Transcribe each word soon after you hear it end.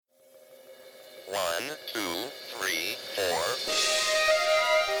two, three, four.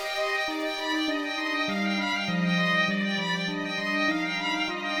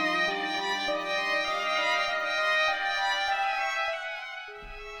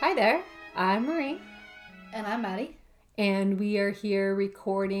 Hi there, I'm Marie. And I'm Maddie. And we are here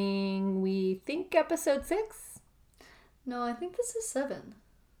recording, we think, episode 6? No, I think this is 7.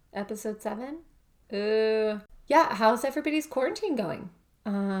 Episode 7? Yeah, how's everybody's quarantine going?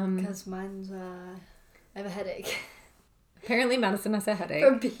 Because mine's, I have a headache. Apparently Madison has a headache.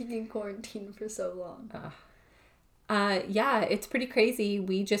 From being in quarantine for so long. Yeah, it's pretty crazy.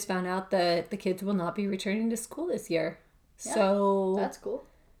 We just found out that the kids will not be returning to school this year. Yeah, So that's cool.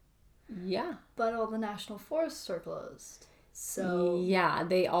 Yeah. But all the national forests are closed. So yeah,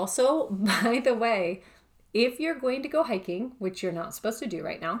 they also, by the way, if you're going to go hiking, which you're not supposed to do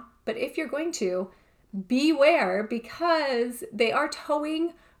right now, but if you're going to, beware because they are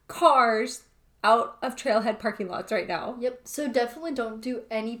towing cars out of trailhead parking lots right now. Yep. So definitely don't do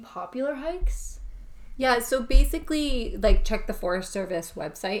any popular hikes. Yeah, so basically, like, check the Forest Service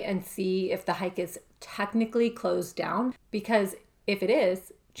website and see if the hike is technically closed down, because if it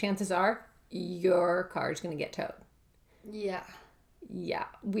is, chances are your car is going to get towed. Yeah. Yeah,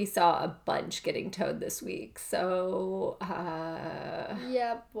 we saw a bunch getting towed this week, so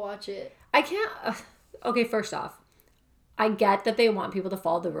Yep, watch it. I can't. Okay, first off, I get that they want people to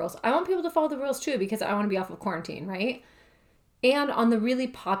follow the rules. I want people to follow the rules too because I want to be off of quarantine, right? And on the really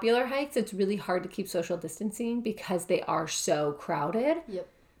popular hikes, it's really hard to keep social distancing because they are so crowded. Yep.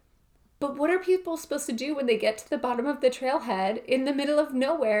 But what are people supposed to do when they get to the bottom of the trailhead in the middle of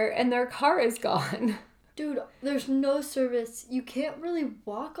nowhere and their car is gone? Dude, there's no service. You can't really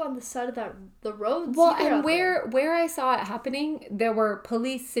walk on the side of the roads. Well, and where I saw it happening, there were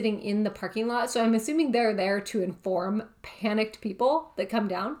police sitting in the parking lot. So I'm assuming they're there to inform panicked people that come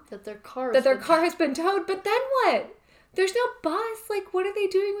down that their car has been towed. But then what? There's no bus. Like, what are they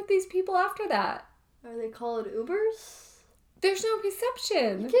doing with these people after that? Are they calling Ubers? There's no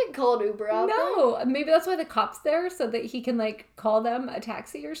reception. You can't call an Uber out there. No. Maybe that's why the cop's there, so that he can, like, call them a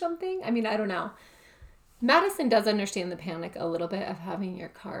taxi or something. I mean, I don't know. Madison does understand the panic a little bit of having your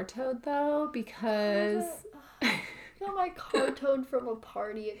car towed, though, because... I got my car towed from a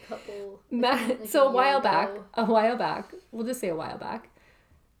party a while back, we'll just say a while back,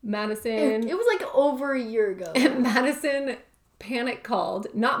 Madison... It was like over a year ago. Madison panic called,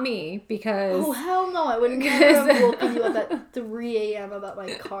 not me, because... Oh, hell no, I would never have woken you up at 3 a.m. about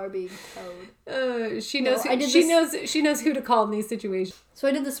my car being towed. She knows who to call in these situations. So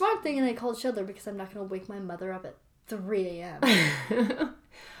I did the smart thing and I called Shelter because I'm not going to wake my mother up at 3 a.m.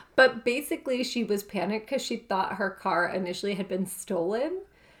 But basically she was panicked because she thought her car initially had been stolen.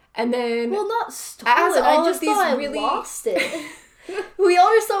 And then... Well, not stolen. I just thought I lost it. We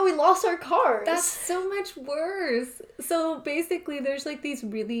always thought we lost our cars. That's so much worse. So basically there's like these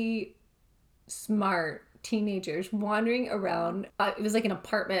really smart teenagers wandering around. It was like an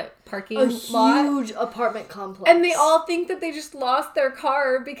apartment parking lot. A huge apartment complex. And they all think that they just lost their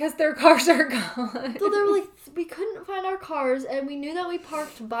car because their cars are gone. So they were like, we couldn't find our cars and we knew that we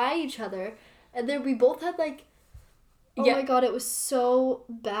parked by each other. And then we both had like, my God, it was so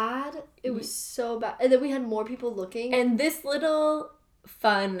bad. It was so bad. And then we had more people looking. And this little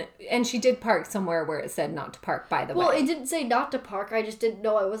fun, and she did park somewhere where it said not to park, by the way. Well, it didn't say not to park. I just didn't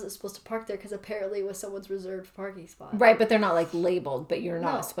know I wasn't supposed to park there because apparently it was someone's reserved parking spot. Right, but they're not like labeled, but you're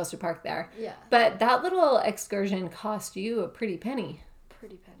not supposed to park there. Yeah. But that little excursion cost you a pretty penny.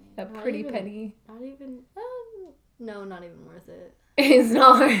 Not even worth it. It's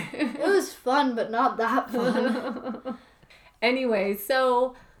not. It was fun, but not that fun. Anyway,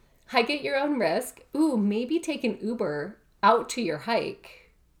 so hike at your own risk. Ooh, maybe take an Uber out to your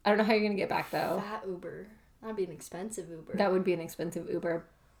hike. I don't know how you're going to get back, though. That Uber. That'd be an expensive Uber. That would be an expensive Uber.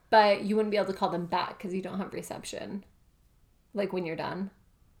 But you wouldn't be able to call them back because you don't have reception. Like when you're done.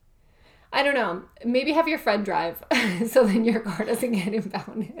 I don't know. Maybe have your friend drive so then your car doesn't get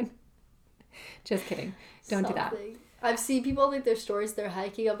impounded. Just kidding. Don't do that. I've seen people like their stories, they're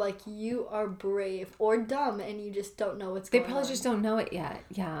hiking. I'm like, you are brave or dumb and you just don't know what's going on. They probably just don't know it yet.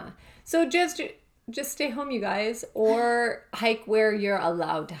 Yeah. So just stay home, you guys, or hike where you're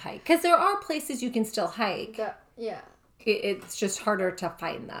allowed to hike. Because there are places you can still hike. Yeah. It's just harder to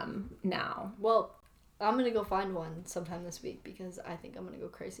find them now. Well, I'm going to go find one sometime this week because I think I'm going to go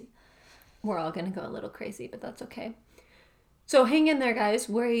crazy. We're all going to go a little crazy, but that's okay. So hang in there, guys.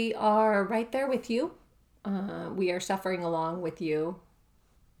 We are right there with you. We are suffering along with you.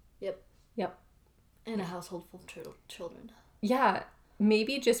 Yep. Yep. In a household full of children. Yeah.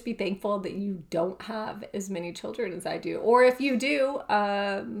 maybe just be thankful that you don't have as many children as I do. Or if you do,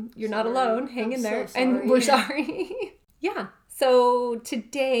 you're not alone. Hang in there. So and we're sorry. Yeah. So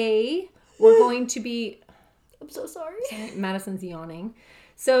today we're going to be... I'm so sorry. Madison's yawning.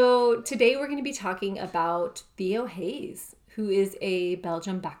 So today we're going to be talking about Theo Hayez, who is a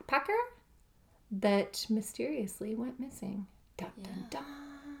Belgian backpacker that mysteriously went missing. Dun, dun, dun.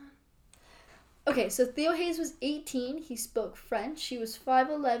 Okay, so Theo Hayez was 18. He spoke French. He was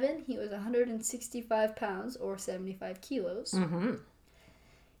 5'11". He was 165 pounds or 75 kilos. Mm-hmm.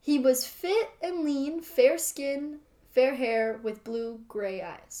 He was fit and lean, fair skin, fair hair with blue-gray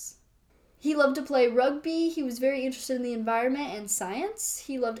eyes. He loved to play rugby. He was very interested in the environment and science.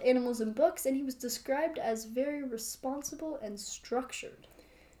 He loved animals and books, and he was described as very responsible and structured.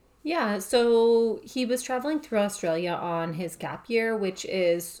 Yeah, so he was traveling through Australia on his gap year, which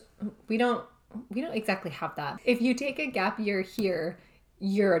is, we don't exactly have that. If you take a gap year here,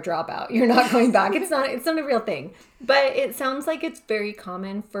 you're a dropout. You're not going back. It's not a real thing. But it sounds like it's very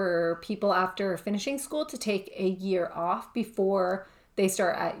common for people after finishing school to take a year off before they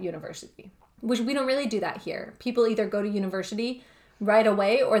start at university, which we don't really do that here. People either go to university right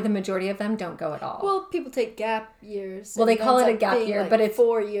away or the majority of them don't go at all. Well, people take gap years. Well, they call it a gap year, but it's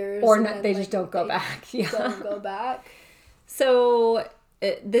 4 years. Or not, they just don't go back. Yeah. Don't go back. So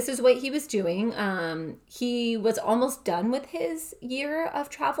this is what he was doing. He was almost done with his year of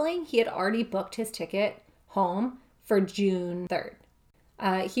traveling. He had already booked his ticket home for June 3rd.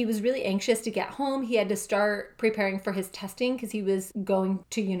 He was really anxious to get home. He had to start preparing for his testing because he was going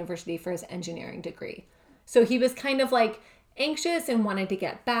to university for his engineering degree. So he was kind of like anxious and wanted to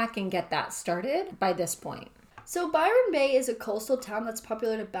get back and get that started by this point. So Byron Bay is a coastal town that's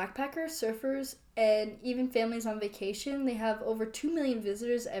popular to backpackers, surfers, and even families on vacation. They have over 2 million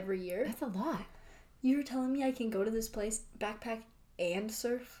visitors every year. That's a lot. You're telling me I can go to this place, backpack, and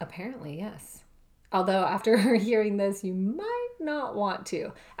surf? Apparently, yes. Although after hearing this, you might not want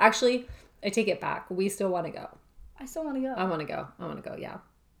to. Actually, I take it back. We still want to go. I still want to go. I want to go, yeah.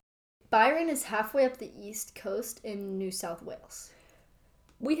 Byron is halfway up the east coast in New South Wales.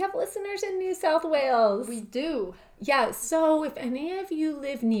 We have listeners in New South Wales. We do. Yeah, so if any of you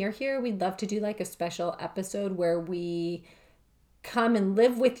live near here, we'd love to do like a special episode where we come and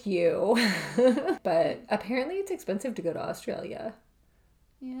live with you. But apparently it's expensive to go to Australia.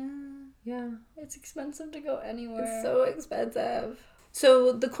 Yeah. It's expensive to go anywhere. It's so expensive.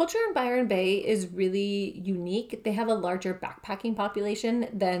 So the culture in Byron Bay is really unique. They have a larger backpacking population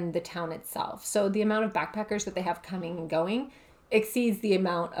than the town itself. So the amount of backpackers that they have coming and going exceeds the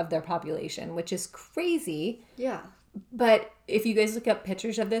amount of their population, which is crazy. Yeah. But if you guys look up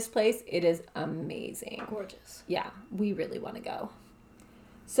pictures of this place, it is amazing. Gorgeous. Yeah, we really want to go.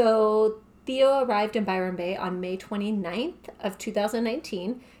 So Theo arrived in Byron Bay on May 29th of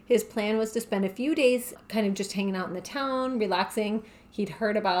 2019. His plan was to spend a few days kind of just hanging out in the town, relaxing. He'd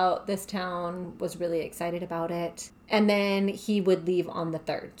heard about this town, was really excited about it. And then he would leave on the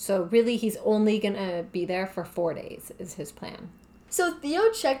 3rd. So really, he's only going to be there for 4 days is his plan. So Theo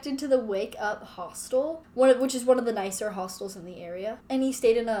checked into the Wake Up hostel, which is one of the nicer hostels in the area. And he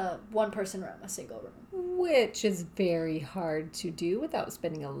stayed in a one-person room, a single room. Which is very hard to do without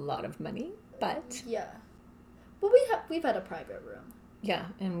spending a lot of money. But yeah. Well, we've had a private room. Yeah,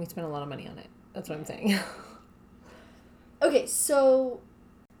 and we spent a lot of money on it. That's what I'm saying. Okay, so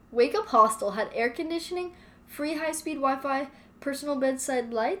Wake Up Hostel had air conditioning, free high-speed Wi-Fi, personal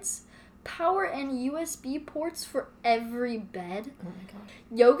bedside lights, power and USB ports for every bed. Oh my gosh.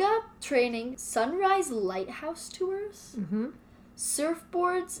 Yoga, training, sunrise lighthouse tours, Mm-hmm.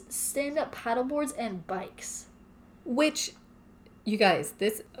 surfboards, stand-up paddleboards, and bikes. Which, you guys,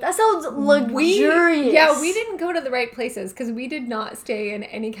 That sounds luxurious. We didn't go to the right places because we did not stay in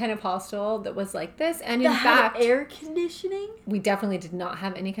any kind of hostel that was like this. And in That had fact, air conditioning? we definitely did not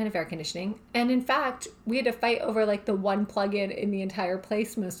have any kind of air conditioning. And in fact, we had to fight over like the one plug-in in the entire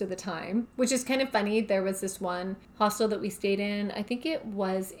place most of the time, which is kind of funny. There was this one hostel that we stayed in. I think it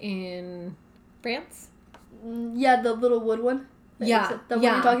was in France. Yeah, the little wood one. Yeah. The one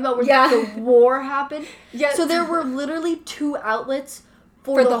you're talking about where the war happened? Yeah. So there were literally 2 outlets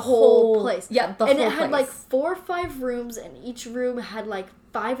for the whole place. Yeah, the and whole it had place. like 4 or 5 rooms, and each room had like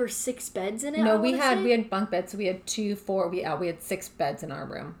 5 or 6 beds in it. No, we had bunk beds. So we had 2, 4. We had 6 beds in our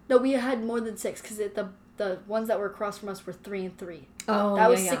room. No, we had more than 6 because the ones that were across from us were 3 and 3. Oh, that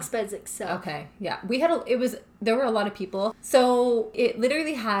was 6 beds itself. Okay, yeah, we had there were a lot of people, so it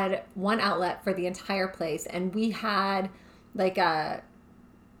literally had one outlet for the entire place, and we had like a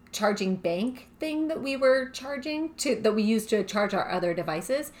charging bank thing that we were that we used to charge our other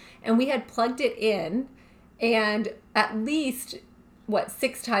devices, and we had plugged it in, and at least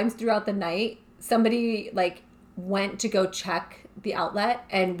 6 times throughout the night, somebody like went to go check the outlet,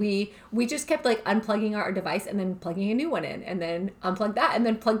 and we just kept like unplugging our device and then plugging a new one in, and then unplug that and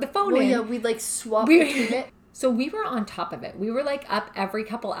then plug the phone in. Yeah, we'd like swap between it. So we were on top of it. We were like up every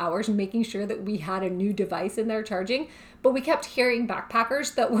couple hours making sure that we had a new device in there charging. But we kept hearing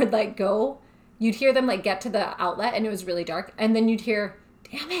backpackers that would like go, you'd hear them like get to the outlet and it was really dark. And then you'd hear,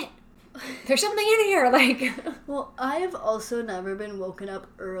 damn it, there's something in here. Like, well, I have also never been woken up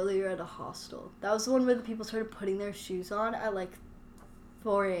earlier at a hostel. That was the one where the people started putting their shoes on at like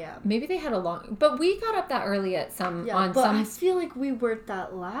 4 a.m. Maybe they had a long, but we got up that early at some, Yeah, on but some. I feel like we weren't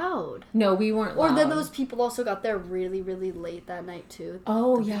that loud. No, we weren't loud. Or then those people also got there really, really late that night too.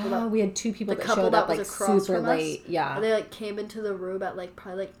 Oh yeah, we had 2 people that couple showed that up was like across super from late. us, Yeah. They like came into the room at like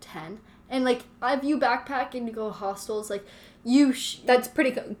probably like 10. And like if you backpack and you go hostels, like That's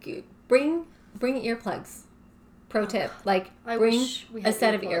pretty cool. Bring earplugs. Pro tip, like I bring wish we a had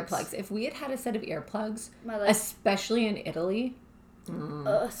set of earplugs. earplugs. If we had a set of earplugs, My life, especially in Italy,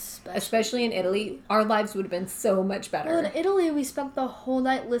 especially in Italy, our lives would have been so much better. Well, in Italy, we spent the whole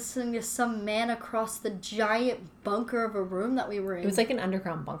night listening to some man across the giant bunker of a room that we were in. It was like an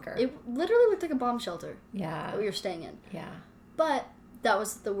underground bunker. It literally looked like a bomb shelter Yeah. that we were staying in. Yeah. But that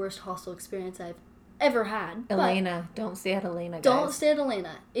was the worst hostel experience I've ever had. Elena. Don't stay at Elena, guys. Don't stay at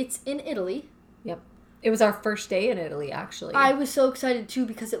Elena. It's in Italy. Yep. It was our first day in Italy, actually. I was so excited, too,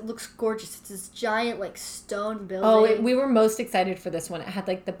 because it looks gorgeous. It's this giant, like, stone building. Oh, we were most excited for this one. It had,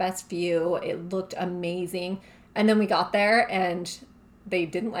 like, the best view. It looked amazing. And then we got there, and they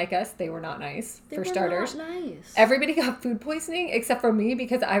didn't like us. They were not nice, for starters. Not nice. Everybody got food poisoning, except for me,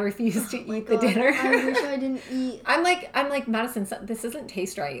 because I refused to eat the dinner. I wish I didn't eat. I'm like, Madison, this doesn't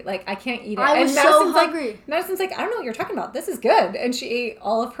taste right. Like, I can't eat it. I was and so hungry. Madison's like, I don't know what you're talking about. This is good. And she ate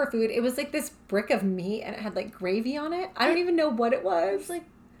all of her food. It was like this brick of meat, and it had like gravy on it. I don't even know what it was. It was like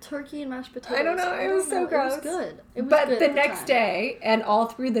turkey and mashed potatoes. I don't know. It was so gross. It was good. It was but good the at next time. day, and all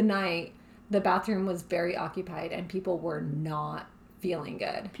through the night, the bathroom was very occupied, and people were not feeling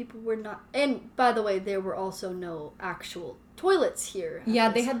good. People were not. And by the way, there were also no actual toilets here. Yeah,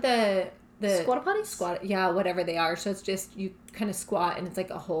 they had the squatter potties? Yeah, whatever they are. So it's just you kind of squat and it's like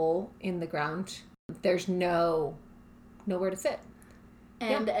a hole in the ground. There's nowhere to sit.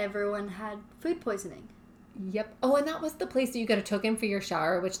 And everyone had food poisoning. Yep. Oh, and that was the place that you got a token for your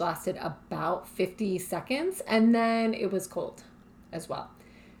shower, which lasted about 50 seconds, and then it was cold as well.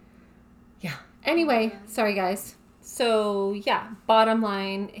 Yeah. Anyway, sorry guys. So, yeah, bottom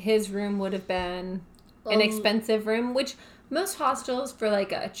line, his room would have been an expensive room, which most hostels for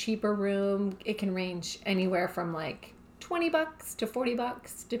like a cheaper room, it can range anywhere from like $20 to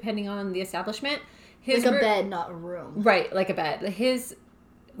 $40, depending on the establishment. His like a bed, not a room. Right, like a bed. His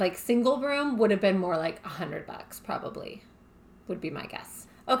like single room would have been more like $100 probably, would be my guess.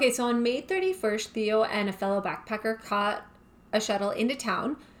 Okay, so on May 31st, Theo and a fellow backpacker caught a shuttle into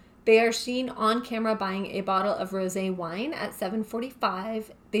town. They are seen on camera buying a bottle of rosé wine at 7:45.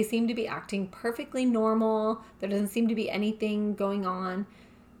 They seem to be acting perfectly normal. There doesn't seem to be anything going on.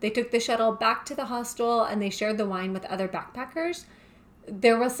 They took the shuttle back to the hostel and they shared the wine with other backpackers.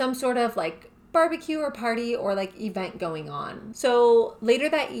 There was some sort of like barbecue or party or like event going on. So later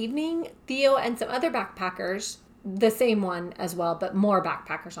that evening, Theo and some other backpackers, the same one as well, but more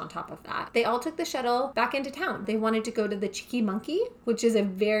backpackers on top of that, they all took the shuttle back into town. They wanted to go to the Cheeky Monkey, which is a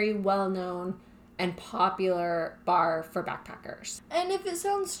very well-known and popular bar for backpackers. And if it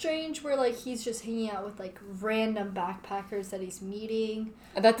sounds strange where like he's just hanging out with like random backpackers that he's meeting,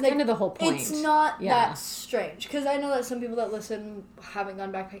 That's like, kind of the whole point. it's not that strange, because I know that some people that listen haven't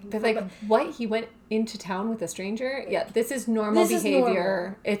gone backpacking They're before, like, what? He went into town with a stranger? Yeah, this is normal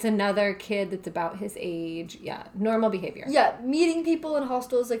behavior. It's another kid that's about his age. Yeah, normal behavior. Yeah, meeting people in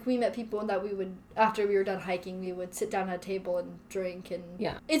hostels, like we met people that we would, after we were done hiking, we would sit down at a table and drink, and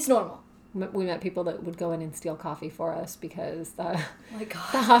it's normal. We met people that would go in and steal coffee for us because Oh my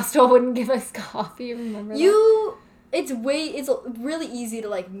God. the hostel wouldn't give us coffee. Remember that? It's really easy to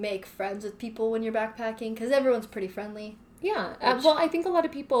like make friends with people when you're backpacking because everyone's pretty friendly. Yeah. Well, I think a lot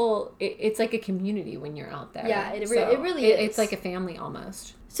of people, it's like a community when you're out there. Yeah, it really is. It's like a family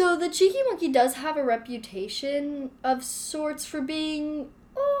almost. So the Cheeky Monkey does have a reputation of sorts for being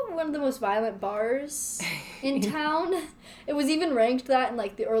one of the most violent bars in town. It was even ranked that in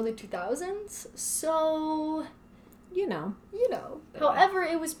like the early 2000s. So, you know. However,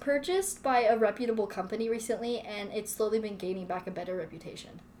 it was purchased by a reputable company recently, and it's slowly been gaining back a better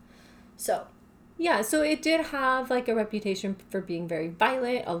reputation. So. Yeah, so it did have like a reputation for being very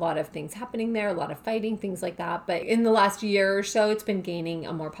violent, a lot of things happening there, a lot of fighting, things like that. But in the last year or so, it's been gaining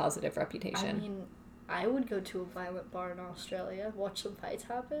a more positive reputation. I mean, I would go to a violent bar in Australia, watch some fights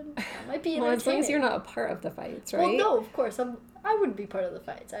happen. That might be Well, entertaining. as long as you're not a part of the fights, right? Well, no, of course. I wouldn't be part of the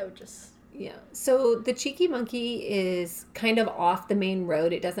fights. I would just... Yeah. So the Cheeky Monkey is kind of off the main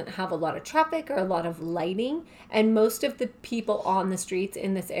road. It doesn't have a lot of traffic or a lot of lighting. And most of the people on the streets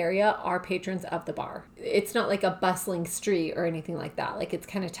in this area are patrons of the bar. It's not like a bustling street or anything like that. Like, it's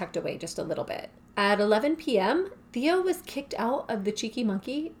kind of tucked away just a little bit. At 11 p.m., Theo was kicked out of the Cheeky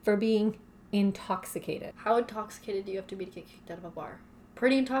Monkey for being intoxicated. How intoxicated do you have to be to get kicked out of a bar?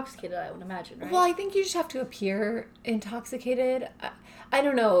 Pretty intoxicated, I would imagine, right? Well, I think you just have to appear intoxicated. I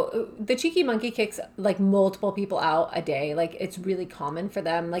don't know. The Cheeky Monkey kicks like multiple people out a day. Like, it's really common for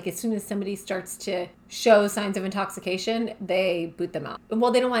them. Like, as soon as somebody starts to show signs of intoxication, they boot them out.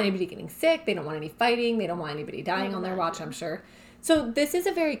 Well, they don't want anybody getting sick. They don't want any fighting. They don't want anybody dying on their watch, I'm sure. So this is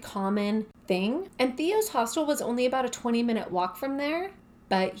a very common thing. And Theo's hostel was only about a 20-minute walk from there,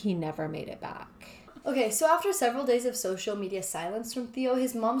 but he never made it back. Okay, so after several days of social media silence from Theo,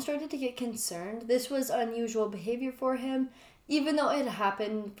 his mom started to get concerned. This was unusual behavior for him, even though it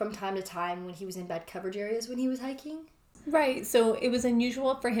happened from time to time when he was in bad coverage areas when he was hiking. Right, so it was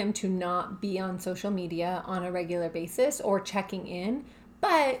unusual for him to not be on social media on a regular basis or checking in,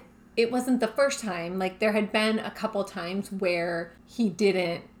 but it wasn't the first time. Like, there had been a couple times where he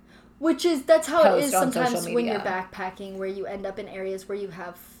didn't. That's how it is Post on sometimes social when you're media. backpacking, where you end up in areas where you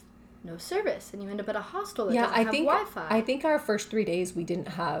have no service and you end up at a hostel that Yeah, doesn't have Wi-Fi. I think our first 3 days we didn't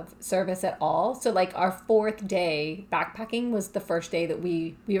have service at all. So like our fourth day backpacking was the first day that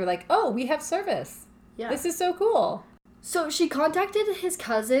we were like, oh, we have service. Yeah. This is so cool. So she contacted his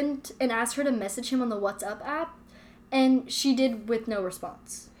cousin and asked her to message him on the WhatsApp app, and she did with no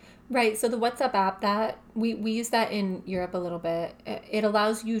response. Right. So the WhatsApp app, that we use that in Europe a little bit. It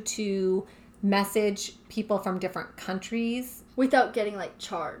allows you to message people from different countries Without getting, like,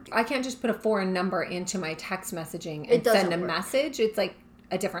 charged. I can't just put a foreign number into my text messaging It and doesn't send a work. message. It's like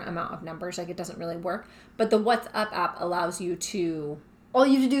a different amount of numbers. Like, it doesn't really work. But the WhatsApp app allows you to... All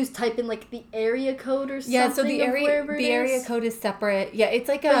you have to do is type in, like, the area code or something. Yeah, so the of wherever it area is. code is separate. Yeah, it's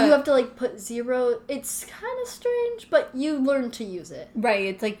like But you have to, like, put 0. It's kind of strange, but you learn to use it. Right,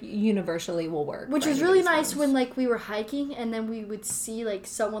 it's like universally will work. Which for was any of really these nice phones. when, like, we were hiking and then we would see, like,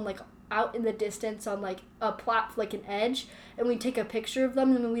 someone, like, out in the distance on, like, a like an edge, and we'd take a picture of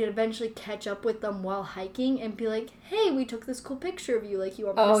them, and then we'd eventually catch up with them while hiking and be like, hey, we took this cool picture of you, like, you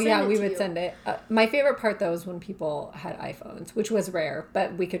want me to send it we to would you? send it. My favorite part, though, is when people had iPhones, which was rare,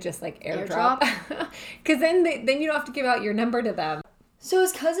 but we could just, like, airdrop. Because then you don't have to give out your number to them. So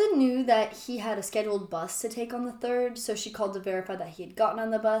his cousin knew that he had a scheduled bus to take on the 3rd, so she called to verify that he had gotten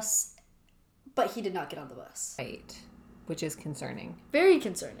on the bus, but he did not get on the bus. Right, which is concerning. Very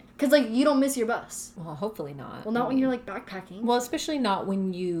concerning. Because, like, you don't miss your bus. Well, hopefully not. Well, not when you're, like, backpacking. Well, especially not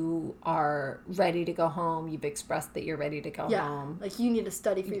when you are ready to go home. You've expressed that you're ready to go home. Like, you need to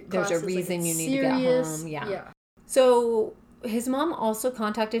study for your There's classes. a reason like, you it's need to get serious. home. Yeah. Yeah. So his mom also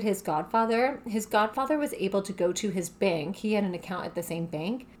contacted his godfather. His godfather was able to go to his bank. He had an account at the same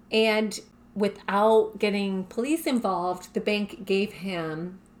bank. And without getting police involved, the bank gave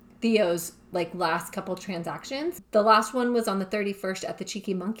him Theo's like last couple transactions. The last one was on the 31st at the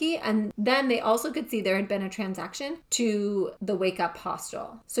Cheeky Monkey, and then they also could see there had been a transaction to the Wake Up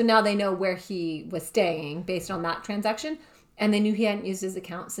Hostel. So now they know where he was staying based on that transaction, and they knew he hadn't used his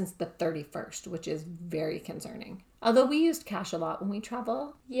account since the 31st, which is very concerning. Although we used cash a lot when we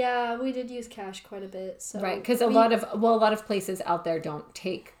travel. Yeah, we did use cash quite a bit. So Right, because a lot of places out there don't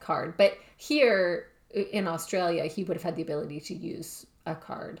take card, but here in Australia, he would have had the ability to use a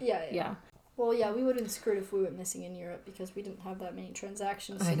card. Yeah. Well, yeah, we would have been screwed if we went missing in Europe because we didn't have that many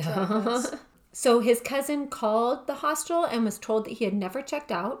transactions I to track know. us. So his cousin called the hostel and was told that he had never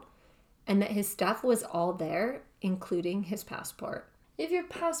checked out and that his stuff was all there, including his passport. If your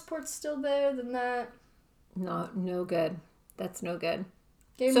passport's still there, then that... No good. That's no good.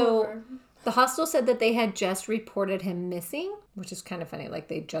 Game So- over. The hostel said that they had just reported him missing, which is kind of funny. Like,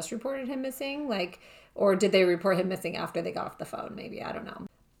 they just reported him missing? Like, or did they report him missing after they got off the phone? Maybe. I don't know.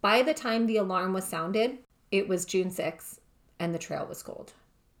 By the time the alarm was sounded, it was June 6th, and the trail was cold.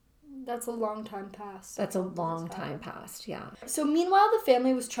 That's a long time past. That's a long time past, yeah. So meanwhile, the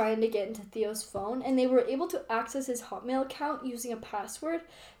family was trying to get into Theo's phone, and they were able to access his Hotmail account using a password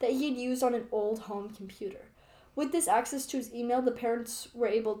that he had used on an old home computer. With this access to his email, the parents were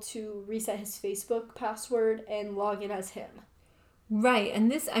able to reset his Facebook password and log in as him. Right,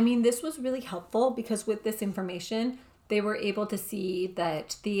 and this was really helpful because with this information, they were able to see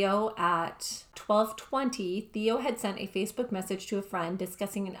that Theo at 12:20, Theo had sent a Facebook message to a friend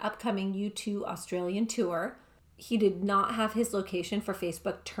discussing an upcoming U2 Australian tour. He did not have his location for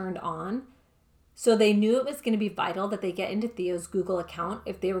Facebook turned on, So they knew it was going to be vital that they get into Theo's Google account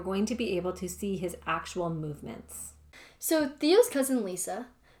if they were going to be able to see his actual movements. So Theo's cousin Lisa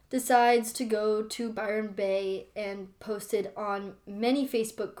decides to go to Byron Bay and posted on many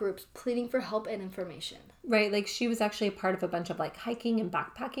Facebook groups pleading for help and information. Right, like she was actually a part of a bunch of like hiking and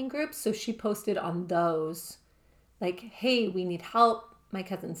backpacking groups, so she posted on those like, hey, we need help, my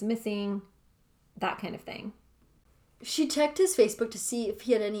cousin's missing, that kind of thing. She checked his Facebook to see if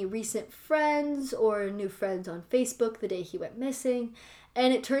he had any recent friends or new friends on Facebook the day he went missing.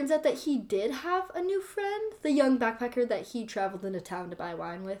 And it turns out that he did have a new friend, the young backpacker that he traveled into town to buy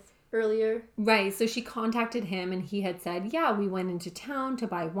wine with earlier. Right, so she contacted him and he had said, yeah, we went into town to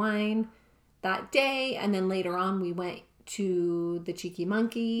buy wine that day. And then later on we went to the Cheeky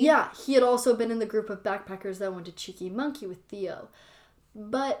Monkey. Yeah, he had also been in the group of backpackers that went to Cheeky Monkey with Theo.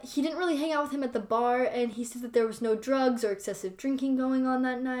 But he didn't really hang out with him at the bar, and he said that there was no drugs or excessive drinking going on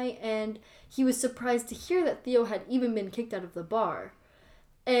that night, and he was surprised to hear that Theo had even been kicked out of the bar.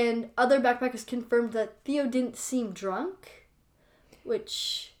 And other backpackers confirmed that Theo didn't seem drunk,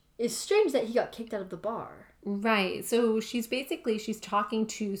 which is strange that he got kicked out of the bar. Right, so she's talking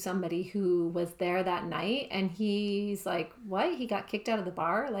to somebody who was there that night, and he's like, what? He got kicked out of the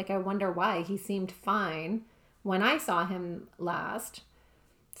bar? Like, I wonder why. He seemed fine when I saw him last.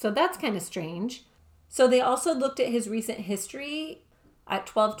 So that's kind of strange. So they also looked at his recent history at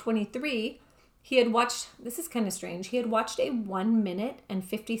 12:23. He had watched, this is kind of strange, he had watched a 1 minute and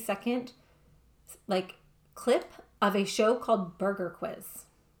 50-second like clip of a show called Burger Quiz.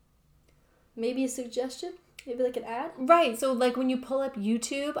 Maybe a suggestion? Maybe like an ad? Right. So like when you pull up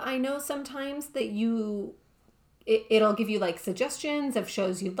YouTube, I know sometimes that it'll give you like suggestions of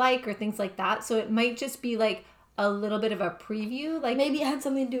shows you like or things like that. So it might just be like a little bit of a preview. Like maybe it had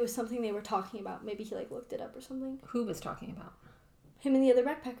something to do with something they were talking about. Maybe he like looked it up or something. Who was talking about? Him and the other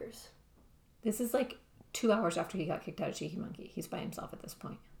backpackers. This is like 2 hours after he got kicked out of Cheeky Monkey. He's by himself at this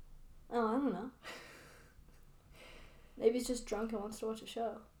point. Oh, I don't know. Maybe he's just drunk and wants to watch a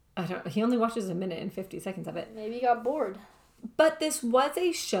show. He only watches 1 minute and 50 seconds of it. Maybe he got bored. But this was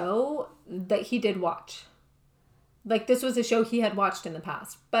a show that he did watch. Like this was a show he had watched in the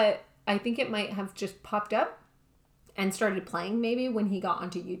past. But I think it might have just popped up and started playing maybe when he got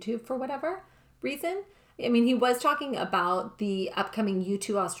onto YouTube for whatever reason. I mean, he was talking about the upcoming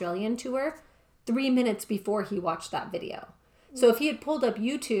U2 Australian tour 3 minutes before he watched that video. So if he had pulled up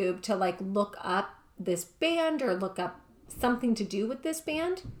YouTube to like look up this band or look up something to do with this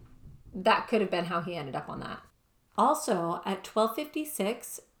band, that could have been how he ended up on that. Also, at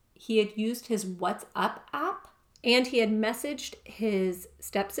 12:56, he had used his What's Up app and he had messaged his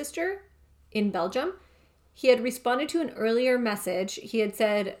stepsister in Belgium. He had responded to an earlier message. He had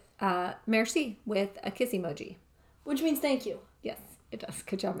said, merci, with a kiss emoji. Which means thank you. Yes, it does.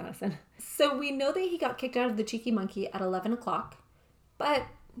 Good job, Madison. So we know that he got kicked out of the Cheeky Monkey at 11 o'clock, but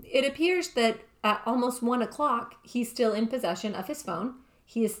it appears that at almost 1 o'clock, he's still in possession of his phone.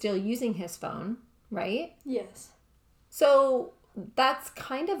 He is still using his phone, right? Yes. So that's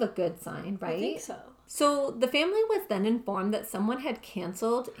kind of a good sign, right? I think so. So the family was then informed that someone had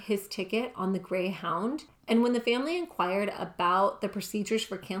canceled his ticket on the Greyhound. And when the family inquired about the procedures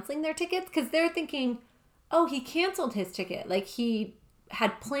for canceling their tickets, because they're thinking, oh, he canceled his ticket. Like he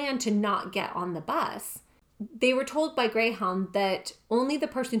had planned to not get on the bus. They were told by Greyhound that only the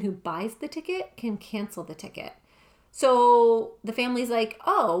person who buys the ticket can cancel the ticket. So the family's like,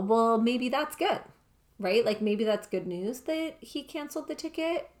 oh, well, maybe that's good, right? Like maybe that's good news that he canceled the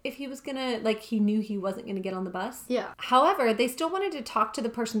ticket if he was gonna, like he knew he wasn't gonna get on the bus. Yeah. However, they still wanted to talk to the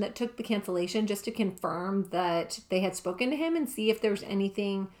person that took the cancellation just to confirm that they had spoken to him and see if there was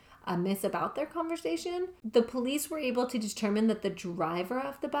anything amiss about their conversation. The police were able to determine that the driver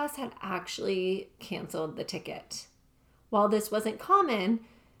of the bus had actually canceled the ticket. While this wasn't common,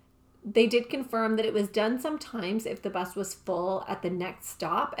 they did confirm that it was done sometimes if the bus was full at the next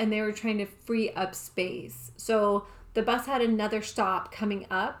stop and they were trying to free up space. So the bus had another stop coming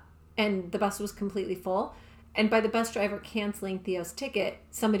up and the bus was completely full. And by the bus driver canceling Theo's ticket,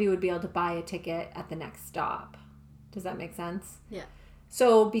 somebody would be able to buy a ticket at the next stop. Does that make sense? Yeah.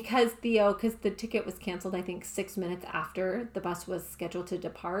 So because the ticket was canceled, I think 6 minutes after the bus was scheduled to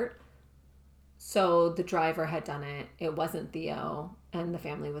depart. So the driver had done it. It wasn't Theo. And the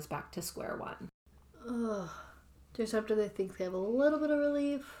family was back to square one. Ugh. Just after they think they have a little bit of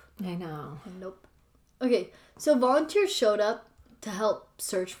relief. I know. Nope. Okay, so volunteers showed up to help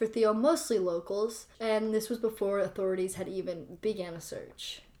search for Theo, mostly locals. And this was before authorities had even began a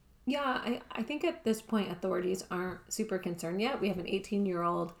search. Yeah, I think at this point authorities aren't super concerned yet. We have an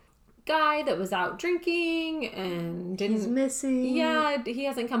 18-year-old guy that was out drinking and He's missing. Yeah, he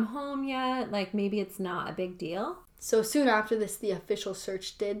hasn't come home yet. Like, maybe it's not a big deal. So soon after this, the official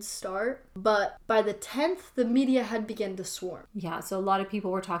search did start. But by the 10th, the media had begun to swarm. Yeah, so a lot of people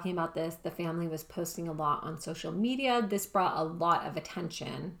were talking about this. The family was posting a lot on social media. This brought a lot of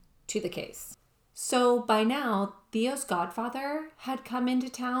attention to the case. So by now, Theo's godfather had come into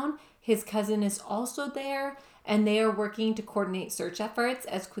town. His cousin is also there, and they are working to coordinate search efforts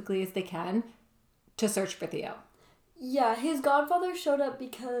as quickly as they can to search for Theo. Yeah, his godfather showed up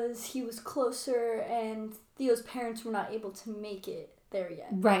because he was closer and Theo's parents were not able to make it there yet.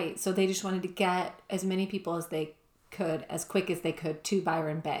 Right, so they just wanted to get as many people as they could, as quick as they could, to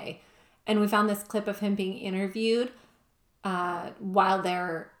Byron Bay. And we found this clip of him being interviewed while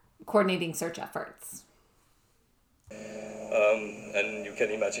they're coordinating search efforts. And you can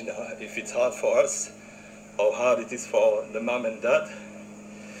imagine if it's hard for us, how hard it is for the mom and dad.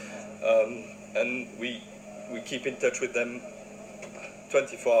 And we keep in touch with them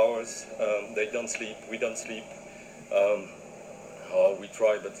 24 hours. They don't sleep, we don't sleep. We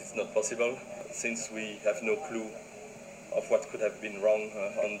try, but it's not possible since we have no clue of what could have been wrong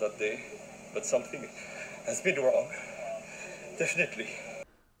on that day. But something has been wrong, definitely.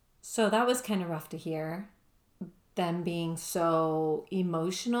 So that was kind of rough to hear, them being so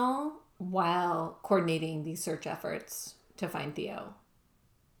emotional while coordinating these search efforts to find Theo.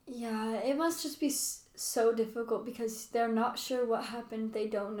 Yeah, it must just be so difficult because they're not sure what happened. They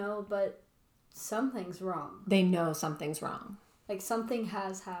don't know, but something's wrong. They know something's wrong. Like something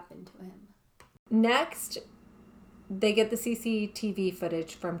has happened to him. Next, they get the CCTV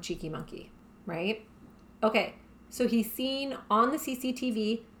footage from Cheeky Monkey, right? Okay, so he's seen on the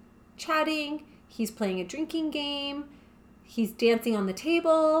CCTV chatting, he's playing a drinking game, he's dancing on the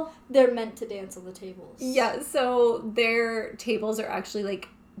table. They're meant to dance on the tables. Yeah, so their tables are actually like,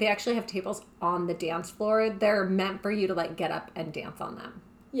 they actually have tables on the dance floor. They're meant for you to like get up and dance on them.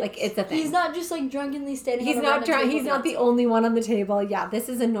 Yes. Like, it's a thing. He's not just like drunkenly standing He's on a not drunk. table He's not the only one on the table. Yeah, this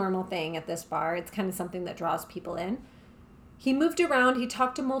is a normal thing at this bar. It's kind of something that draws people in. He moved around. He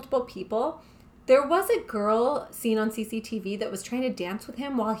talked to multiple people. There was a girl seen on CCTV that was trying to dance with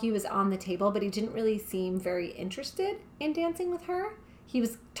him while he was on the table, but he didn't really seem very interested in dancing with her. He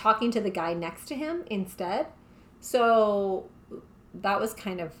was talking to the guy next to him instead. So that was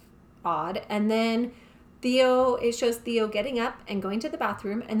kind of odd. And then it shows Theo getting up and going to the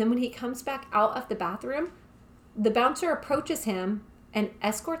bathroom. And then when he comes back out of the bathroom, the bouncer approaches him and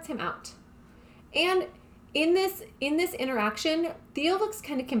escorts him out. And in this interaction, Theo looks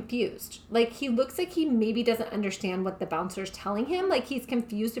kind of confused. Like, he looks like he maybe doesn't understand what the bouncer's telling him. Like, he's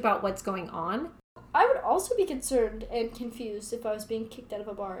confused about what's going on. I would also be concerned and confused if I was being kicked out of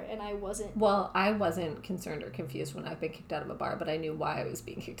a bar and I wasn't. Well, I wasn't concerned or confused when I've been kicked out of a bar, but I knew why I was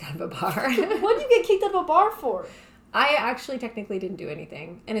being kicked out of a bar. What did you get kicked out of a bar for? I actually technically didn't do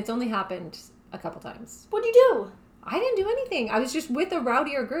anything, and it's only happened a couple times. What did you do? I didn't do anything. I was just with a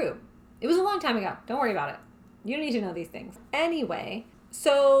rowdier group. It was a long time ago. Don't worry about it. You don't need to know these things. Anyway,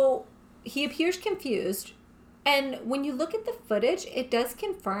 so he appears confused. And when you look at the footage, it does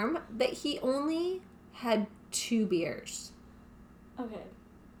confirm that he only had 2 beers. Okay.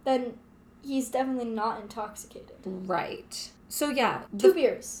 Then he's definitely not intoxicated. Right. So yeah. 2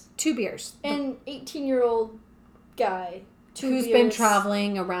 beers. 2 beers. An 18-year-old guy. Who's been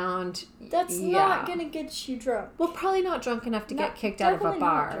traveling around. That's not going to get you drunk. Well, probably not drunk enough to get kicked out of a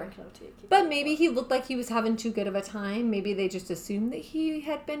bar. But maybe he looked like he was having too good of a time. Maybe they just assumed that he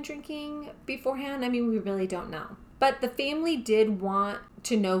had been drinking beforehand. I mean, we really don't know. But the family did want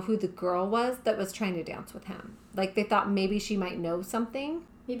to know who the girl was that was trying to dance with him. Like, they thought maybe she might know something.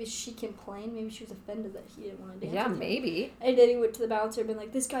 Maybe she complained. Maybe she was offended that he didn't want to dance with him. Yeah, maybe. And then he went to the bouncer and been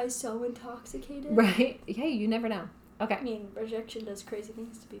like, this guy's so intoxicated. Right. Yeah, you never know. Okay. I mean, rejection does crazy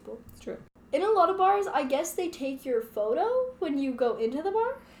things to people. It's true. In a lot of bars, I guess they take your photo when you go into the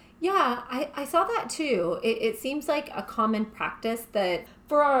bar. Yeah, I saw that too. It seems like a common practice that...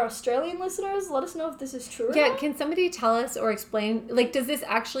 For our Australian listeners, let us know if this is true or Yeah, not. can somebody tell us or explain, like, does this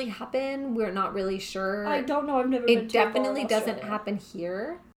actually happen? We're not really sure. I don't know. I've never been to a bar in It definitely doesn't Australia. happen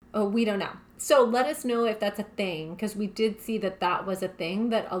here. Oh, we don't know. So let us know if that's a thing, because we did see that was a thing,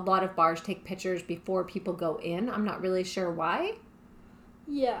 that a lot of bars take pictures before people go in. I'm not really sure why.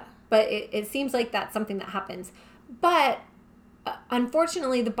 Yeah. But it seems like that's something that happens. But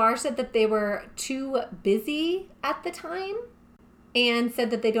unfortunately, the bar said that they were too busy at the time and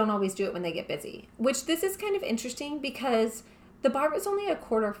said that they don't always do it when they get busy. Which this is kind of interesting because the bar was only a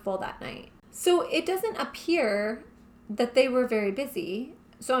quarter full that night. So it doesn't appear that they were very busy.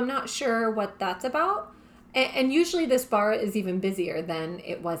 So I'm not sure what that's about. And usually this bar is even busier than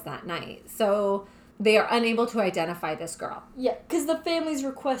it was that night. So they are unable to identify this girl. Yeah, because the families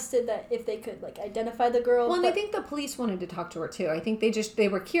requested that if they could, like, identify the girl. Well, and I think the police wanted to talk to her, too. I think they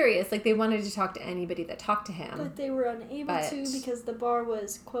were curious. Like, they wanted to talk to anybody that talked to him. But they were unable to because the bar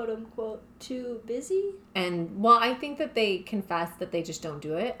was, quote-unquote, too busy. And, well, I think that they confessed that they just don't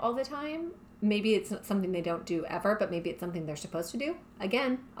do it all the time. Maybe it's not something they don't do ever, but maybe it's something they're supposed to do.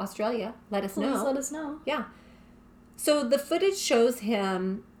 Again, Australia, let us know. Please let us know. Yeah. So the footage shows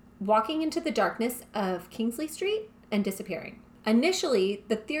him walking into the darkness of Kingsley Street and disappearing. Initially,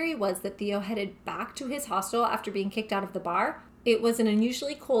 the theory was that Theo headed back to his hostel after being kicked out of the bar. It was an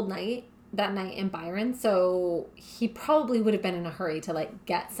unusually cold night that night in Byron, so he probably would have been in a hurry to, like,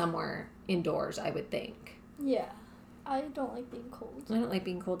 get somewhere indoors, I would think. Yeah. I don't like being cold. I don't like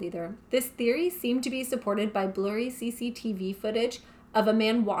being cold either. This theory seemed to be supported by blurry CCTV footage of a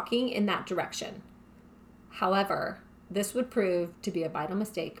man walking in that direction. However, this would prove to be a vital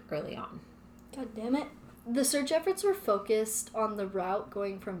mistake early on. God damn it. The search efforts were focused on the route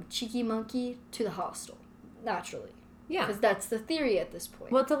going from Cheeky Monkey to the hostel. Naturally. Yeah. Because that's the theory at this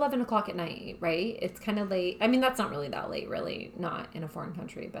point. Well, it's 11 o'clock at night, right? It's kind of late. I mean, that's not really that late, really. Not in a foreign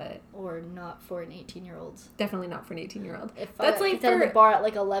country, but... Or not for an 18-year-old. Definitely not for an 18-year-old. If that's late for... the bar at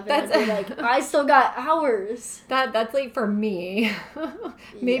like 11, I'd be like, I still got hours. That's late for me.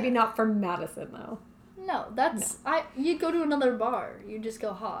 Maybe not for Madison, though. No, that's... No. You'd go to another bar. You'd just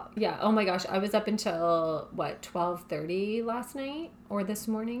go hop. Yeah. Oh my gosh. I was up until, 12:30 last night? Or this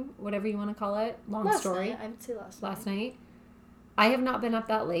morning? Whatever you want to call it. Long story. Night. I would say last night. I have not been up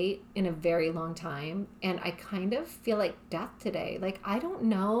that late in a very long time. And I kind of feel like death today. Like, I don't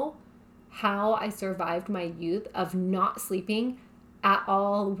know how I survived my youth of not sleeping at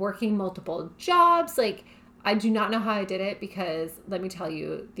all, working multiple jobs. Like, I do not know how I did it because, let me tell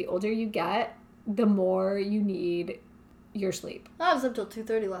you, the older you get, the more you need your sleep. I was up till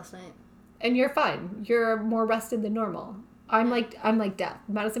 2:30 last night. And you're fine. You're more rested than normal. I'm like death.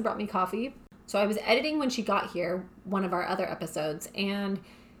 Madison brought me coffee. So I was editing when she got here, one of our other episodes, and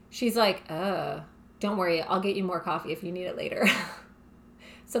she's like, don't worry, I'll get you more coffee if you need it later.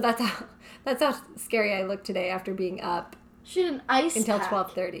 So that's how scary I look today after being up. She had an ice until pack.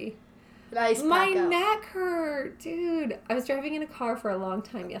 12:30. My neck hurt, dude. I was driving in a car for a long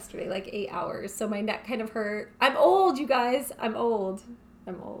time yesterday, like 8 hours. So my neck kind of hurt. I'm old, you guys. I'm old.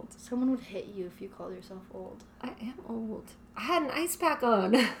 Someone would hit you if you called yourself old. I am old. I had an ice pack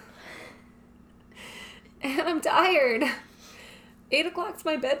on. And I'm tired. 8 o'clock's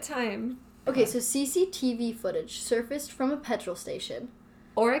my bedtime. Okay, so CCTV footage surfaced from a petrol station.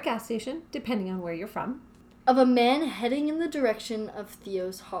 Or a gas station, depending on where you're from. Of a man heading in the direction of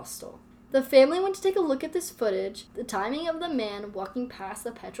Theo's hostel. The family went to take a look at this footage. The timing of the man walking past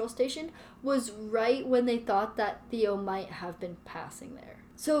the petrol station was right when they thought that Theo might have been passing there.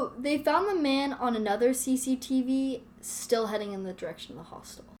 So they found the man on another CCTV still heading in the direction of the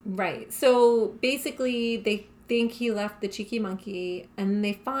hostel. Right. So basically they think he left the Cheeky Monkey and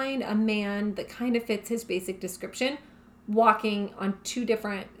they find a man that kind of fits his basic description walking on two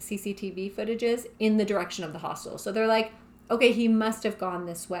different CCTV footages in the direction of the hostel. So they're like, okay, he must have gone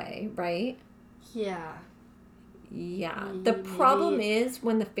this way, right? Yeah. The problem is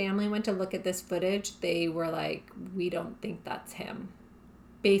when the family went to look at this footage, they were like, we don't think that's him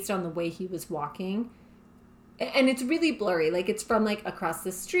based on the way he was walking. And it's really blurry. Like, it's from, like, across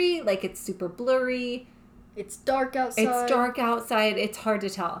the street. Like, it's super blurry. It's dark outside. It's hard to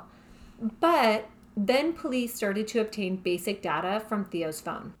tell. But then police started to obtain basic data from Theo's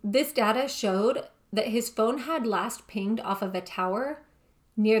phone. This data showed that his phone had last pinged off of a tower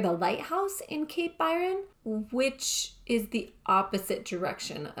near the lighthouse in Cape Byron, which is the opposite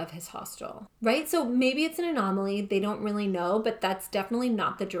direction of his hostel, right? So maybe it's an anomaly. They don't really know, but that's definitely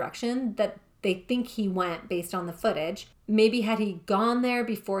not the direction that they think he went based on the footage. Maybe had he gone there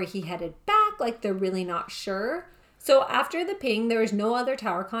before he headed back, like they're really not sure. So after the ping, there was no other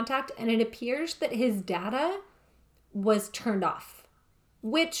tower contact, and it appears that his data was turned off,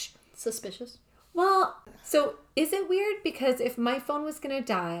 which... Suspicious. Well, so is it weird? Because if my phone was going to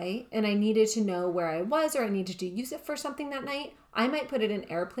die and I needed to know where I was or I needed to use it for something that night, I might put it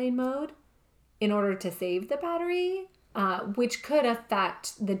in airplane mode in order to save the battery, which could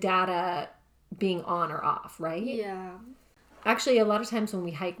affect the data being on or off, right? Yeah. Actually, a lot of times when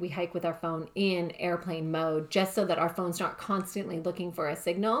we hike with our phone in airplane mode just so that our phone's not constantly looking for a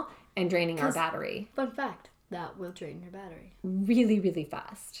signal and draining our battery. Fun fact, that will drain your battery. Really, really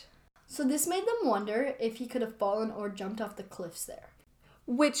fast. So this made them wonder if he could have fallen or jumped off the cliffs there.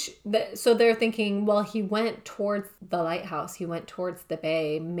 So they're thinking, well, he went towards the lighthouse. He went towards the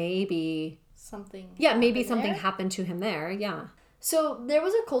bay. Maybe something. Yeah, maybe happened something there. happened to him there. Yeah. So there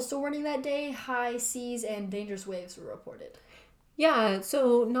was a coastal warning that day. High seas and dangerous waves were reported. Yeah,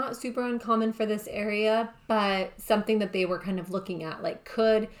 so not super uncommon for this area, but something that they were kind of looking at. Like,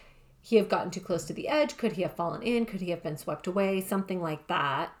 could he have gotten too close to the edge? Could he have fallen in? Could he have been swept away? Something like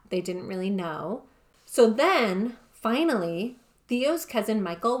that. They didn't really know. So then, finally, Theo's cousin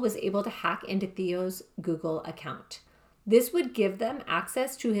Michael was able to hack into Theo's Google account. This would give them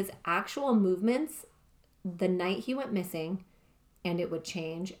access to his actual movements the night he went missing, and it would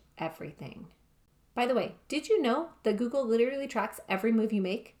change everything. By the way, did you know that Google literally tracks every move you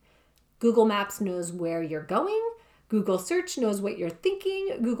make? Google Maps knows where you're going. Google Search knows what you're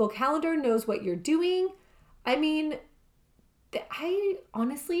thinking. Google Calendar knows what you're doing. I mean, I